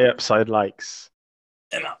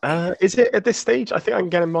 Is it at this stage? I think I can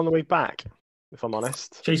get him on the way back, if I'm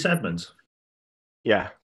honest. Chase Edmonds. Yeah,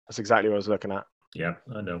 that's exactly what I was looking at. Yeah,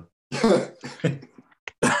 I know.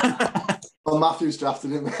 Well, Matthew's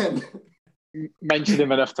drafted him then. Mentioned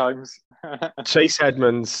him enough times. Chase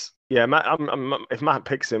Edmonds. Yeah, Matt. If Matt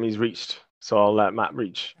picks him, he's reached. So I'll let Matt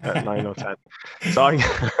reach at 9 or 10. So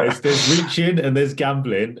there's reaching and there's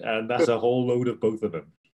gambling, and that's a whole load of both of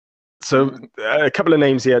them. So a couple of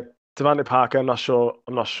names here. Devontae Parker. I'm not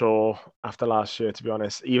sure after last year, to be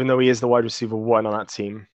honest. Even though he is the wide receiver 1 on that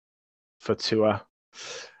team for Tua.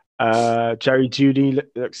 Jerry Jeudy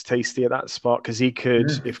looks tasty at that spot because he could,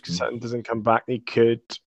 if Sutton doesn't come back, he could.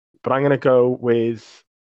 But I'm going to go with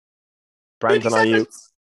Brandon Ayuk.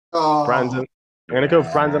 I'm going to go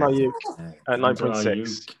with Brandon Ayuk at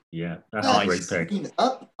 9.6. Yeah, that's a great pick.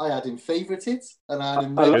 I had him favorited, and I had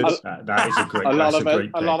him. That is a great.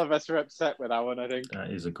 A lot of us are upset with that one. I think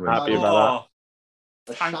that is a great. Happy about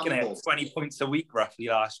that. Tanking it 20 points a week roughly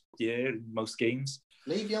last year in most games.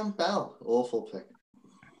 Le'Veon Bell, awful pick.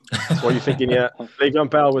 That's what you're thinking, yeah. Le'Veon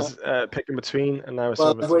Bell was picking between, and now it's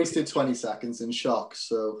I've wasted 20 seconds in shock,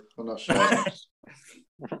 so I'm not sure.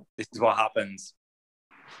 This is what happens.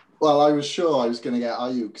 Well, I was sure I was going to get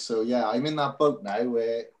Ayuk, so yeah, I'm in that boat now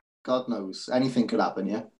where God knows anything could happen.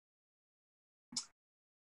 Yeah.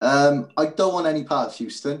 I don't want any part of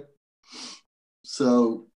Houston,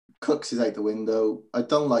 so Cooks is out the window. I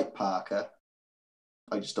don't like Parker.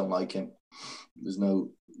 I just don't like him. There's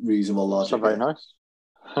no reasonable logic. That's very nice.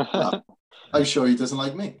 I'm sure he doesn't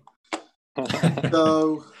like me.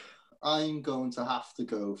 So I'm going to have to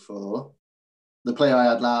go for the player I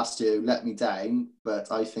had last year who let me down,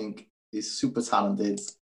 but I think is super talented,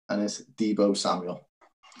 and it's Deebo Samuel.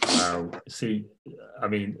 Wow. See, I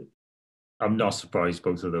mean, I'm not surprised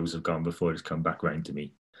both of those have gone before it's come back round to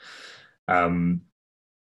me. You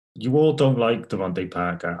all don't like Devontae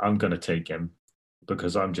Parker. I'm going to take him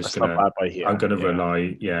because I'm just going to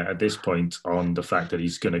rely, at this point on the fact that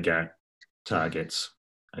he's going to get targets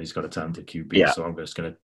and he's got a talented QB. Yeah. So I'm just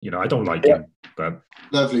going to, I don't like him, but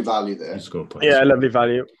lovely value there. He's got points. Yeah, lovely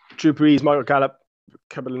value. Drew Brees, Michael Gallup, a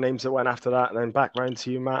couple of names that went after that, and then back round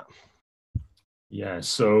to you, Matt. Yeah,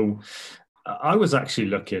 so I was actually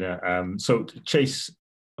looking at Chasey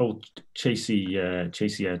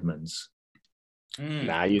Edmonds.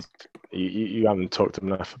 Nah, you haven't talked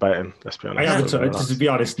enough about him. Let's be honest. I haven't. To be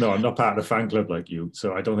honest, no, I'm not part of the fan club like you,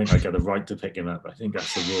 so I don't think I get the right to pick him up. I think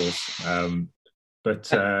that's the rules.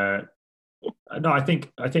 No, I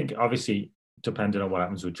think obviously depending on what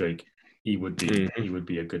happens with Drake, he would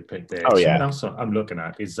be a good pick there. Someone else I'm looking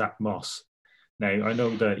at is Zach Moss. Now I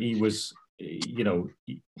know that he was, he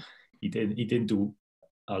didn't do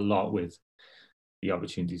a lot with the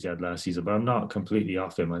opportunities he had last season, but I'm not completely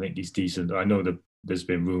off him. I think he's decent. I know that there's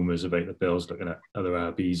been rumours about the Bills looking at other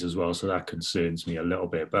RBs as well, so that concerns me a little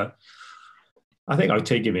bit. But I think I'd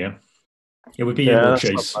take him here. It would be a more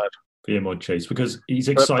chase. Be a more chase because he's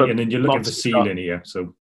exciting and you're looking for ceiling here.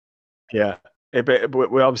 So yeah. But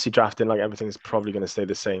we're obviously drafting like everything's probably going to stay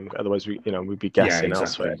the same. Otherwise, we'd be guessing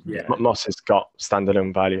elsewhere. Yeah. Moss has got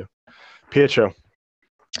standalone value. Pietro.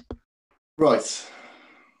 Right.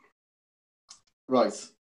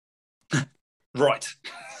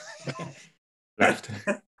 Left.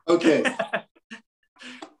 Okay.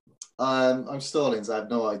 I'm stalling, so I have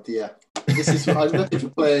no idea. I'm looking for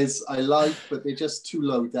players I like, but they're just too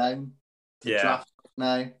low down to draft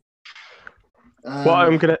now. Well,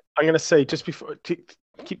 I'm gonna say just before keep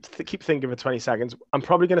thinking for 20 seconds. I'm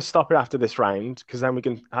probably gonna stop it after this round because then we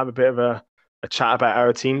can have a bit of a chat about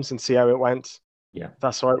our teams and see how it went. Yeah, if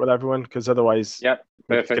that's all right with everyone. Because otherwise,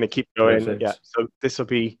 we're gonna keep going. Perfect. Yeah. So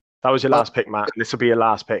that was your last pick, Matt, and this will be your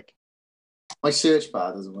last pick. My search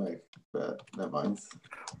bar doesn't work, but never mind.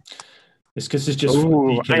 It's because it's just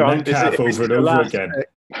DK Metcalf over and over again.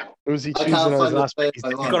 Who's he choosing as his last pick?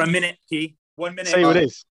 You've got a minute, Key. 1 minute. Say who it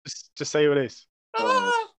is. Just say who it is.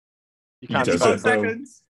 You can't spell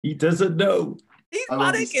seconds. He doesn't know. He's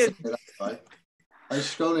panicking. I'm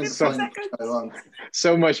scrolling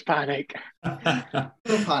so much panic. No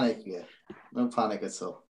panic here. No panic at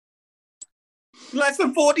all. Less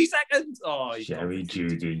than 40 seconds. Oh, Jerry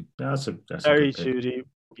Judy. That's Jerry Judy.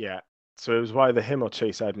 Yeah. So it was either him or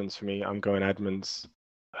Chase Edmonds for me. I'm going Edmonds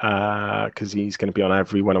because he's going to be on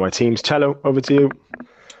every one of my teams. Cello, over to you.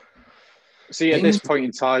 See, at this point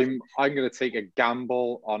in time, I'm going to take a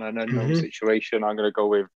gamble on an unknown situation. I'm going to go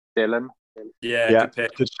with Dylan. Yeah,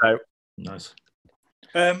 good shout. Nice.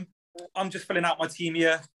 I'm just filling out my team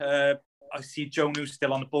here. I see Jonu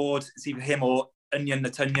still on the board. It's either him or Onion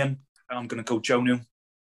Natunyon. I'm going to go Jonu.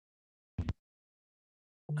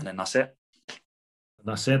 And then that's it. And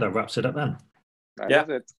that's it. That wraps it up then. That's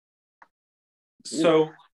it. So,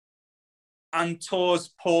 Antor's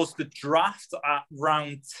paused the draft at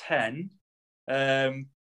round 10.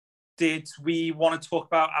 Did we want to talk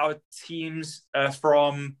about our teams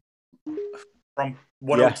from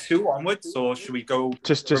 102 onwards, or should we go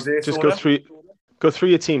just go through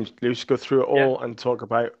your teams, Luce? Go through it all and talk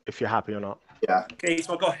about if you're happy or not. Yeah. Okay,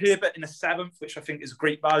 so I've got Herbert in the 7th, which I think is a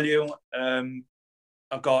great value.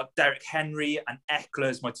 I've got Derek Henry and Eckler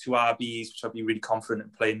as my 2 RBs, which I'll be really confident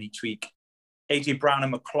in playing each week. AJ Brown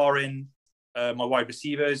and McLaurin, my wide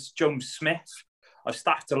receivers. Jones Smith. I've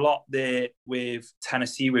stacked a lot there with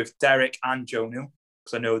Tennessee with Derek and Jonu,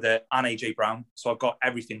 because I know that, and AJ Brown. So I've got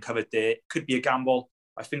everything covered there. Could be a gamble.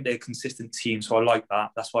 I think they're a consistent team, so I like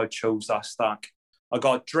that. That's why I chose that stack. I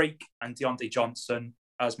got Drake and Deontay Johnson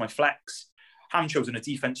as my flex. Haven't chosen a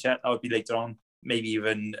defense yet. That would be later on, maybe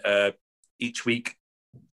even each week.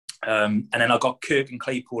 And then I've got Kirk and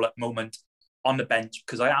Claypool at the moment on the bench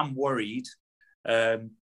because I am worried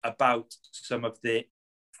about some of the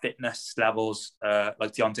fitness levels.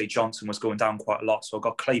 Like Deontay Johnson was going down quite a lot. So I've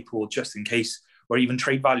got Claypool just in case, or even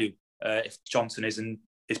trade value. If Johnson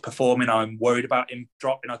is performing, I'm worried about him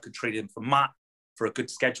dropping. I could trade him for Matt for a good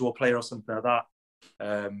schedule player or something like that.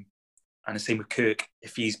 And the same with Kirk.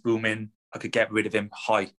 If he's booming, I could get rid of him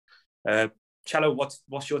high. Cello,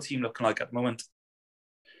 what's your team looking like at the moment?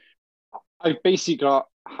 I've basically got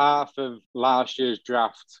half of last year's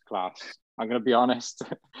draft class. I'm going to be honest.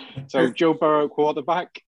 So Joe Burrow,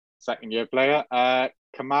 quarterback, second-year player.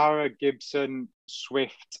 Kamara, Gibson,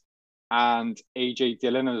 Swift, and AJ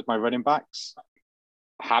Dillon as my running backs.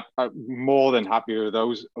 More than happy with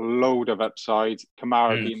those. A load of upside.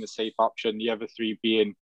 Kamara being the safe option. The other 3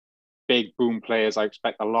 being big boom players. I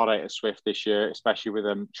expect a lot out of Swift this year, especially with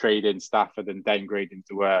them trading Stafford and downgrading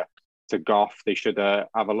to Goff. They should have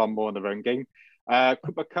a lot more in the run game.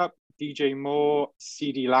 Cooper Kupp, DJ Moore,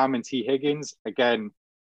 CD Lamb, and T. Higgins. Again,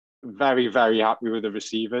 very, very happy with the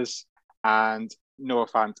receivers. And Noah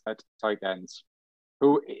Fant at tight ends,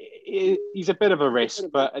 who he's a bit of a risk,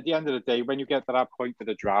 but at the end of the day, when you get to that point of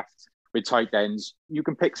the draft with tight ends, you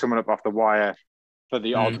can pick someone up off the wire for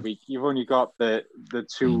the odd week. You've only got the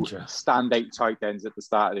 2 standout tight ends at the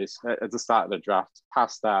start of the draft.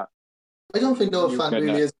 Past that, I don't think Noah Fant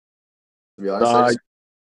really is. To be honest,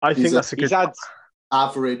 I think that's a good.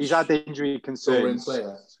 Average. He's had injury concerns.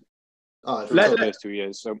 Player. The first 2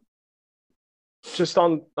 years. So, just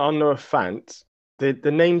on Noah Fant, the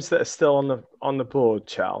names that are still on the board,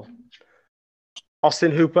 Chal.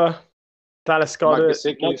 Austin Hooper, Dallas Goedert,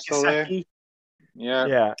 Mike still there.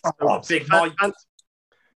 Yeah. So, big Mike.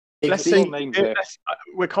 Let's say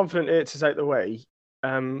we're confident it's out the way.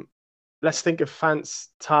 Let's think of Fant's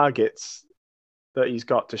targets that he's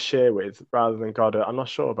got to share with rather than Goddard. I'm not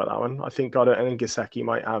sure about that one. I think Goddard and Gesicki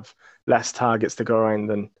might have less targets to go around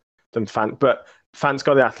than Fant. But Fant's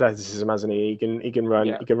got the athleticism, hasn't he? He can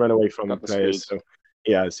run. He can run away from players. So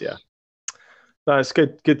he has, yeah. No, it's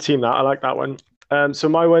good team that. I like that one. So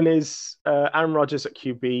my one is Aaron Rodgers at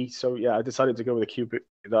QB. So yeah, I decided to go with a QB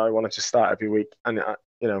that I wanted to start every week, and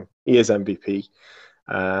he is MVP,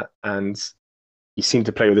 and he seemed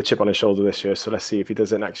to play with a chip on his shoulder this year. So let's see if he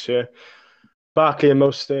does it next year. Barkley and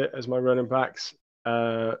Mostert as my running backs.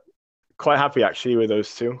 Quite happy actually with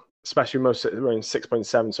those 2, especially Mostert around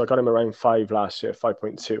 6.7. So I got him around 5 last year,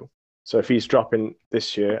 5.2. So if he's dropping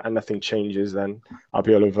this year and nothing changes, then I'll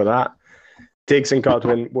be all over that. Diggs and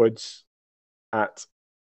Godwin, Woods at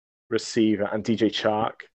receiver, and DJ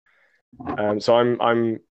Chark. So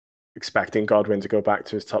I'm expecting Godwin to go back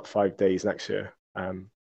to his top 5 days next year.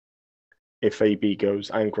 If AB goes,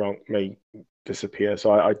 and Gronk may disappear.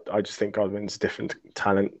 So I just think Godwin's different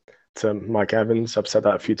talent to Mike Evans. I've said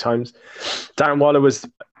that a few times. Darren Waller was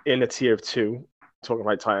in a tier of 2, talking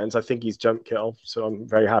about tight ends. I think he's jump kill, so I'm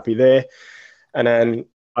very happy there. And then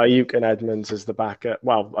Ayuk and Edmonds as the backup.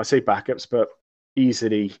 Well, I say backups, but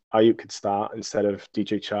easily Ayuk could start instead of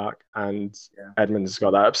DJ Chark, and Edmonds has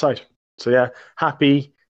got that upside. So yeah,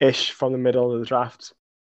 happy-ish from the middle of the draft.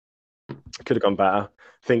 Could have gone better.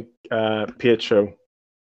 I think Pietro.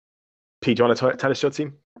 Pete, do you want to tell us your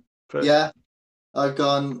team first? Yeah, I've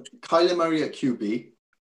gone Kyler Murray at QB.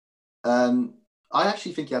 I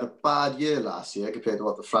actually think he had a bad year last year compared to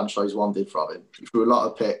what the franchise wanted from him. He threw a lot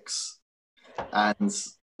of picks and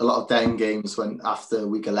a lot of down games went after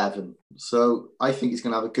week 11. So I think he's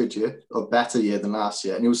going to have a good year, or better year than last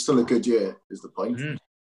year. And it was still a good year, is the point.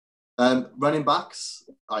 Running backs,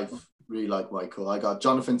 I really like Michael. I got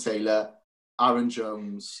Jonathan Taylor, Aaron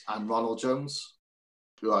Jones, and Ronald Jones,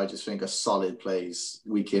 who I just think are solid plays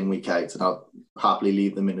week in, week out. And I'll happily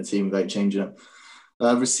leave them in the team without changing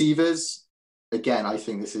them. Receivers, again, I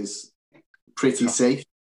think this is pretty safe.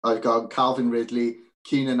 I've got Calvin Ridley,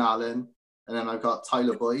 Keenan Allen, and then I've got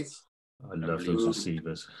Tyler Boyd. I love those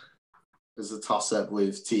receivers. There's a toss-up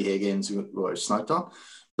with T. Higgins, who I sniped on.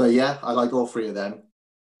 But yeah, I like all 3 of them,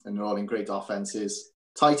 and they're all in great offenses.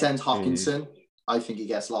 Tight end Hawkinson, I think he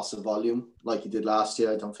gets lots of volume like he did last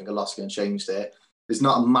year. I don't think a lot's going to change there. There's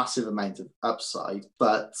not a massive amount of upside,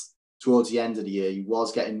 but towards the end of the year, he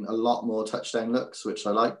was getting a lot more touchdown looks, which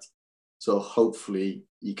I liked. So hopefully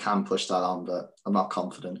you can push that on, but I'm not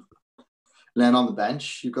confident. And then on the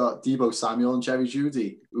bench, you've got Deebo Samuel and Jerry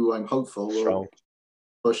Jeudy, who I'm hopeful will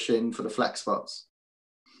push in for the flex spots.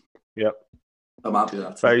 Yep. I'm happy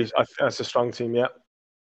with that. That's a strong team, yeah.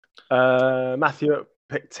 Matthew,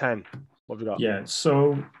 pick 10. What have you got? Yeah,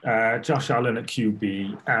 so Josh Allen at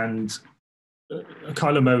QB, and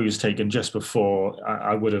Kyler Murray was taken just before.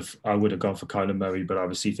 I would have gone for Kyler Murray, but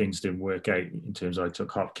obviously things didn't work out in terms of I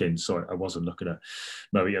took Hopkins, so I wasn't looking at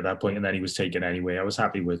Murray at that point, and then he was taken anyway. I was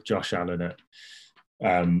happy with Josh Allen at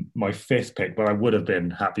my 5th pick, but I would have been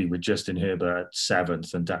happy with Justin Herbert at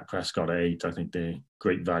 7th and Dak Prescott at 8th. I think they're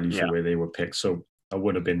great value for where they were picked, so I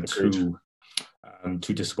would have been too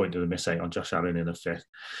disappointed to miss out on Josh Allen in the 5th.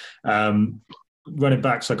 Running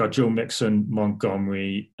backs, I got Joe Mixon,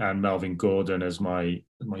 Montgomery, and Melvin Gordon as my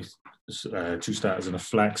 2 starters in a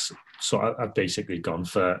flex. So I've basically gone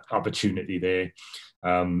for opportunity there.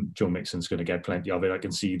 Joe Mixon's going to get plenty of it. I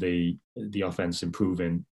can see the offense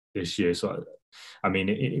improving this year. So, I mean,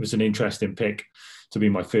 it was an interesting pick to be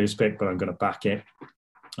my first pick, but I'm going to back it.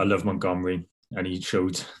 I love Montgomery, and he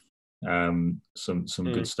showed some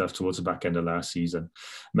good stuff towards the back end of last season.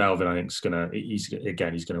 Melvin, I think, he's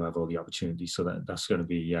going to have all the opportunities, so that's going to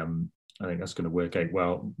be I think that's going to work out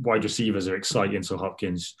well. Wide receivers are exciting, so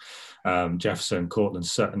Hopkins, Jefferson, Cortland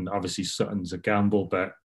Sutton. Obviously Sutton's a gamble,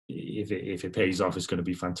 but if it pays off, it's going to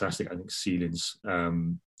be fantastic. I think the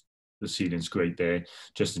ceiling's great there.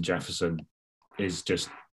 Justin Jefferson is just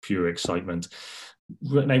pure excitement.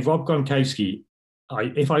 Now, Rob Gronkowski,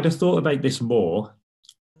 if I'd have thought about this more,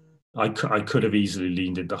 I could have easily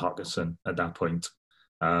leaned into Hawkinson at that point.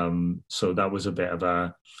 So that was a bit of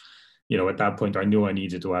a, at that point, I knew I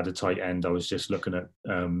needed to add a tight end. I was just looking at,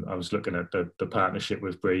 the partnership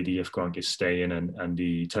with Brady if Gronk is staying and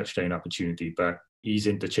the touchdown opportunity, but he's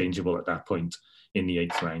interchangeable at that point in the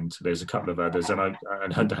 8th round. There's a couple of others, and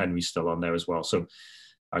Hunter Henry's still on there as well. So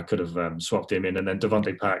I could have swapped him in, and then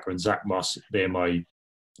Devontae Parker and Zach Moss. They're my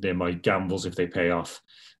gambles if they pay off.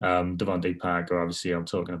 Devontae Parker, obviously, I'm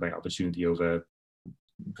talking about opportunity over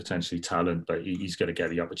potentially talent, but he's going to get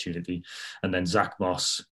the opportunity. And then Zach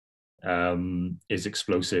Moss is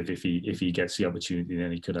explosive. If he gets the opportunity,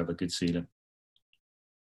 then he could have a good ceiling.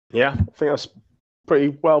 Yeah, I think that's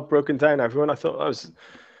pretty well broken down, everyone. I thought that was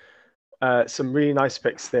some really nice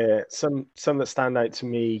picks there. Some that stand out to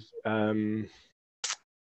me.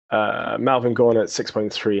 Melvin Gordon at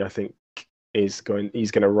 6.3, I think he's going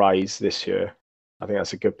to rise this year. I think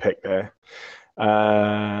that's a good pick there.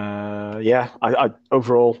 I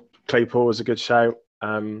overall Claypool was a good shout.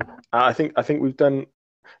 I think we've done,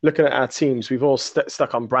 looking at our teams, we've all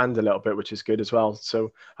stuck on brand a little bit, which is good as well.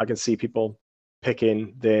 So I can see people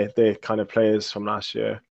picking their kind of players from last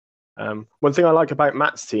year. One thing I like about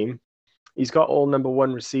Matt's team, he's got all number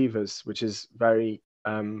 1 receivers, which is very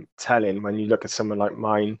telling when you look at someone like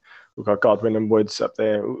mine, We've got Godwin and Woods up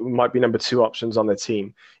there, who might be number 2 options on their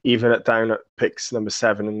team. Even down at picks number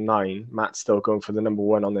 7 and 9, Matt's still going for the number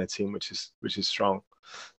 1 on their team, which is strong.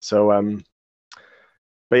 So,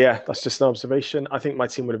 but yeah, that's just an observation. I think my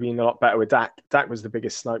team would have been a lot better with Dak. Dak was the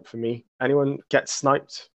biggest snipe for me. Anyone get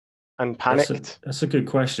sniped and panicked? That's a good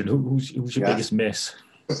question. Who's your biggest miss?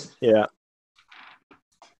 Yeah.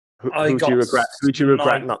 Who do you regret? Who do you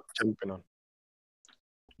regret not jumping on?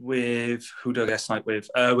 With who do I get sniped with?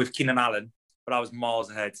 With Keenan Allen, but I was miles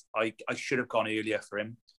ahead. I should have gone earlier for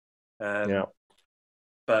him. But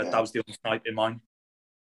that was the only snipe in mine.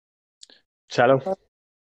 Cello?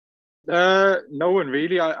 No one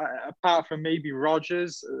really. Apart from maybe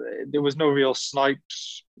Rodgers, there was no real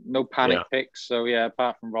snipes, no panic picks. So yeah,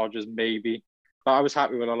 apart from Rodgers, maybe. But I was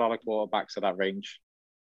happy with a lot of quarterbacks at that range.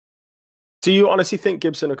 Do you honestly think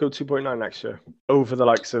Gibson will go 2.9 next year over the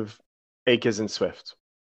likes of Akers and Swift?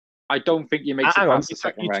 I don't think he makes it past the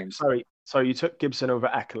second round. Sorry, you took Gibson over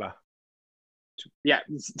Eckler. Yeah,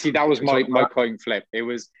 see, that was my coin flip. It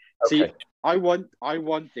was I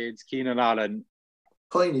wanted Keenan Allen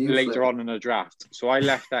later on in the draft, so I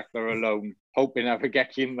left Eckler alone, hoping I would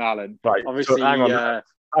get Keenan Allen. Right, obviously, so hang on.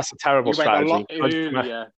 That's a terrible strategy. A lot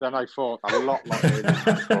earlier than I thought. A lot earlier than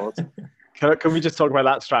I thought. Can we just talk about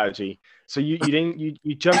that strategy? So you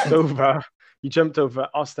jumped over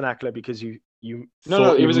Austin Eckler because you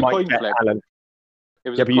no, it was a coin flip. Allen.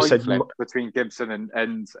 It was a coin flip between Gibson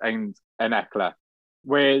and Eckler.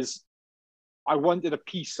 Whereas I wanted a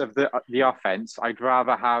piece of the offense. I'd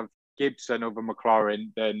rather have Gibson over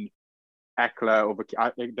McLaurin than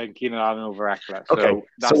Keenan Allen over Eckler. So okay.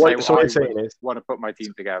 That's what I I'm saying is want to put my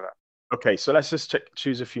team together. Okay, so let's just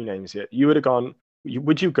choose a few names here. You would have gone.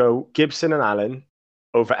 Would you go Gibson and Allen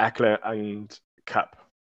over Eckler and Cup?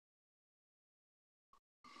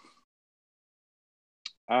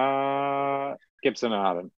 Gibson and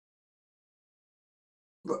Allen.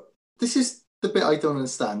 This is the bit I don't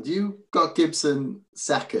understand. You got Gibson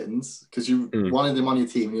seconds because you wanted him on your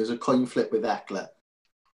team. He was a coin flip with Eckler.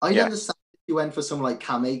 I understand if you went for someone like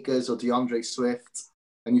Cam Akers or DeAndre Swift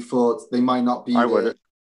and you thought they might not be there.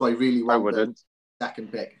 So I really want the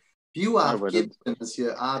second pick. If you have Gibson as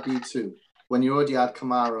your RB2 when you already had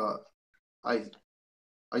Kamara, I've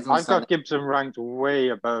got Gibson ranked way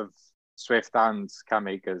above Swift and Cam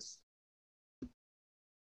Akers.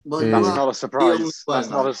 Well, that's not a surprise. That's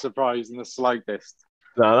not a surprise in the slightest.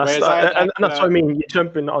 No, that's and that's what I mean.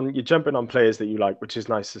 You're jumping on players that you like, which is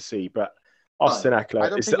nice to see. But Austin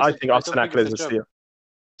Eckler, I think Austin Eckler is a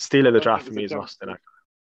steal of the draft for me. Is Austin Eckler.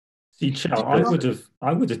 See, Chow, I would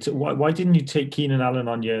have. Why didn't you take Keenan Allen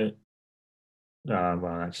on your?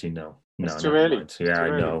 Well, actually, no. It's too early. Yeah,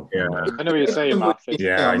 I know. Yeah. I know what you're saying, Matt.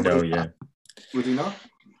 Yeah, I know. Yeah. Would you not?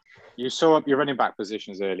 You saw up your running back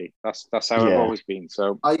positions early. That's how it's always been.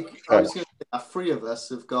 So I was going to say, 3 of us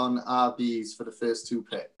have gone RBs for the first 2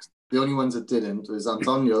 picks. The only ones that didn't was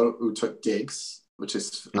Antonio, who took Diggs,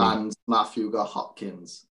 and Matthew got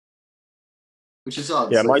Hopkins, which is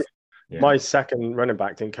odd. Yeah, my second running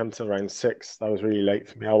back didn't come till round 6. That was really late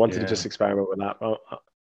for me. I wanted to just experiment with that. But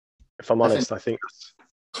if I'm honest, I think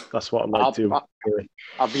that's what I might do.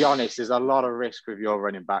 I'll be honest. There's a lot of risk with your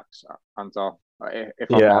running backs, Anton.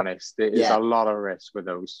 If I'm honest, there is a lot of risk with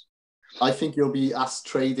those. I think you'll be asked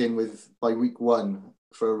trading by week 1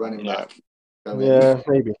 for a running back. Yeah,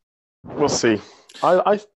 maybe. We'll see.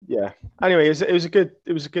 Anyway, it was a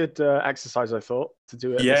good exercise. I thought to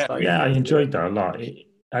do it. Yeah, I enjoyed that a lot,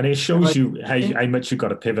 and it shows you how much you got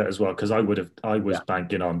to pivot as well. Because I was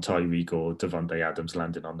banking on Tyreek or Devontae Adams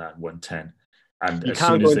landing on that 110, and as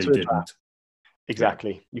soon as they didn't.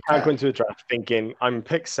 Exactly. You can't go into a draft thinking I'm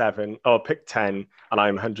pick 7 or pick 10 and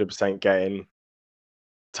I'm 100% getting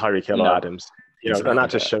Tyreek Hill or Adams. And that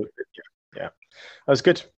just showed that was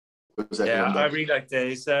good. Yeah, I really liked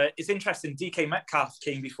it. It's interesting. DK Metcalf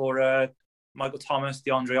came before Michael Thomas,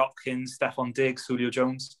 DeAndre Hopkins, Stephon Diggs, Julio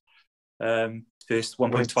Jones. First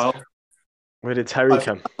 1.12. Where did Terry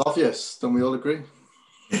come? Obvious. Don't we all agree?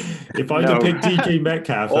 If I'd have picked DK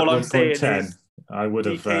Metcalf at 1.10, I would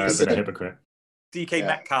have been a hypocrite. DK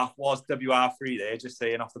Metcalf was WR3 there, just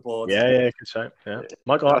saying off the board. Yeah, good shout. Yeah.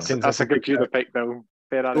 Michael Hopkins. That's a computer pick, though.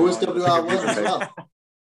 Who was WR1 as well?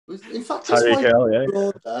 In fact,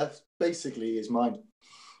 basically is mine.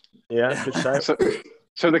 Yeah, good shout.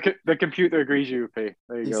 So the computer agrees you, P.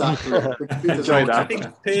 There you go. Enjoy that. I think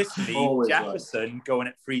personally, Jefferson going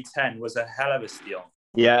at 310 was a hell of a steal.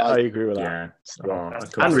 Yeah, I agree with that.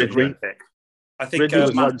 And Ridley. I think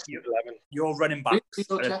your running backs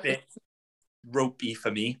are a bit ropey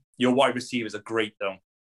for me. Your wide receivers are great, though.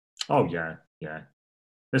 Oh, yeah.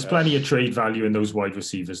 There's plenty of trade value in those wide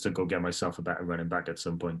receivers to go get myself a better running back at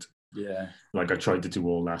some point. Yeah. Like I tried to do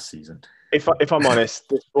all last season. If I'm honest,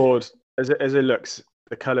 this board, as it looks,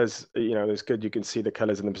 the colours, it's good. You can see the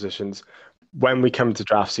colours and the positions. When we come to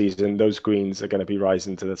draft season, those greens are going to be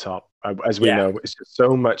rising to the top. As we know, it's just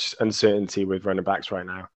so much uncertainty with running backs right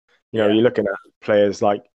now. You're looking at players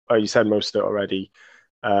like, you said most of it already.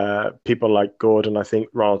 People like Gordon, I think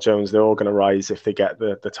Ronald Jones, they're all going to rise if they get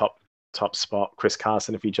the top spot. Chris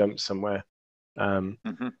Carson, if he jumps somewhere.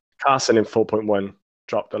 Carson in 4.1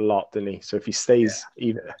 dropped a lot, didn't he? So if he stays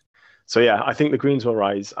either. So I think the greens will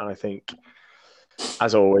rise, and I think,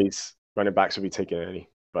 as always, running backs will be taken early.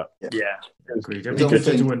 But agreed. It'd be good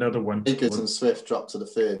to do another one. Akers and Swift dropped to the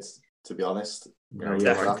third, to be honest. Yeah,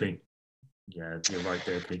 you're right, Pete. Yeah, you're right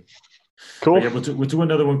there, Pete. Cool. But yeah, we'll do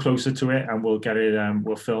another one closer to it, and we'll get it.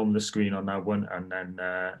 We'll film the screen on that one, and then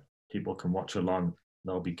people can watch along.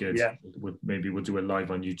 That'll be good. Yeah. Maybe we'll do it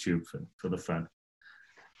live on YouTube for the fun.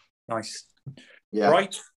 Nice. Yeah.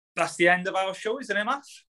 Right. That's the end of our show, isn't it, Matt?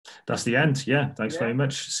 That's the end. Yeah. Thanks very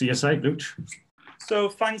much. See you soon, Luch. So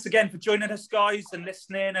thanks again for joining us, guys, and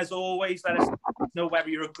listening. As always, let us know whether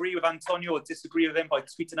you agree with Antonio or disagree with him by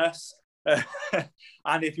tweeting us. And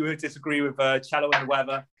if you disagree with Cello and the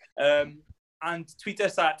weather. And tweet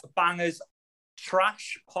us at Bangers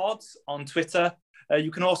Trash Pods on Twitter.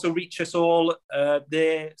 You can also reach us all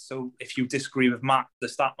there. So if you disagree with Matt, the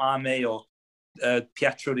stat man, me, or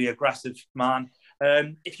Pietro, the aggressive man,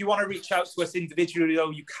 if you want to reach out to us individually,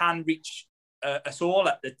 though, you can reach us all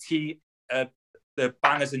at the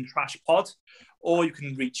Bangers and Trash Pod, or you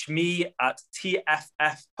can reach me at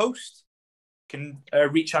TFF Post. You can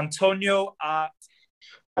reach Antonio at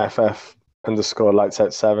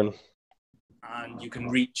FF_lights7. And you can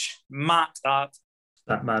reach Matt at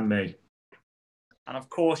That Man Me. And of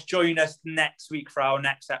course, join us next week for our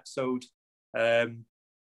next episode,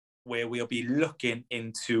 where we'll be looking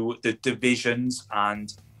into the divisions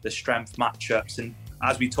and the strength matchups. And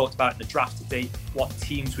as we talked about in the draft today, what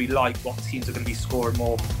teams we like, what teams are going to be scoring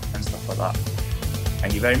more and stuff like that.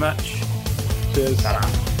 Thank you very much. Cheers. Ta-da.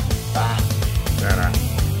 Bye.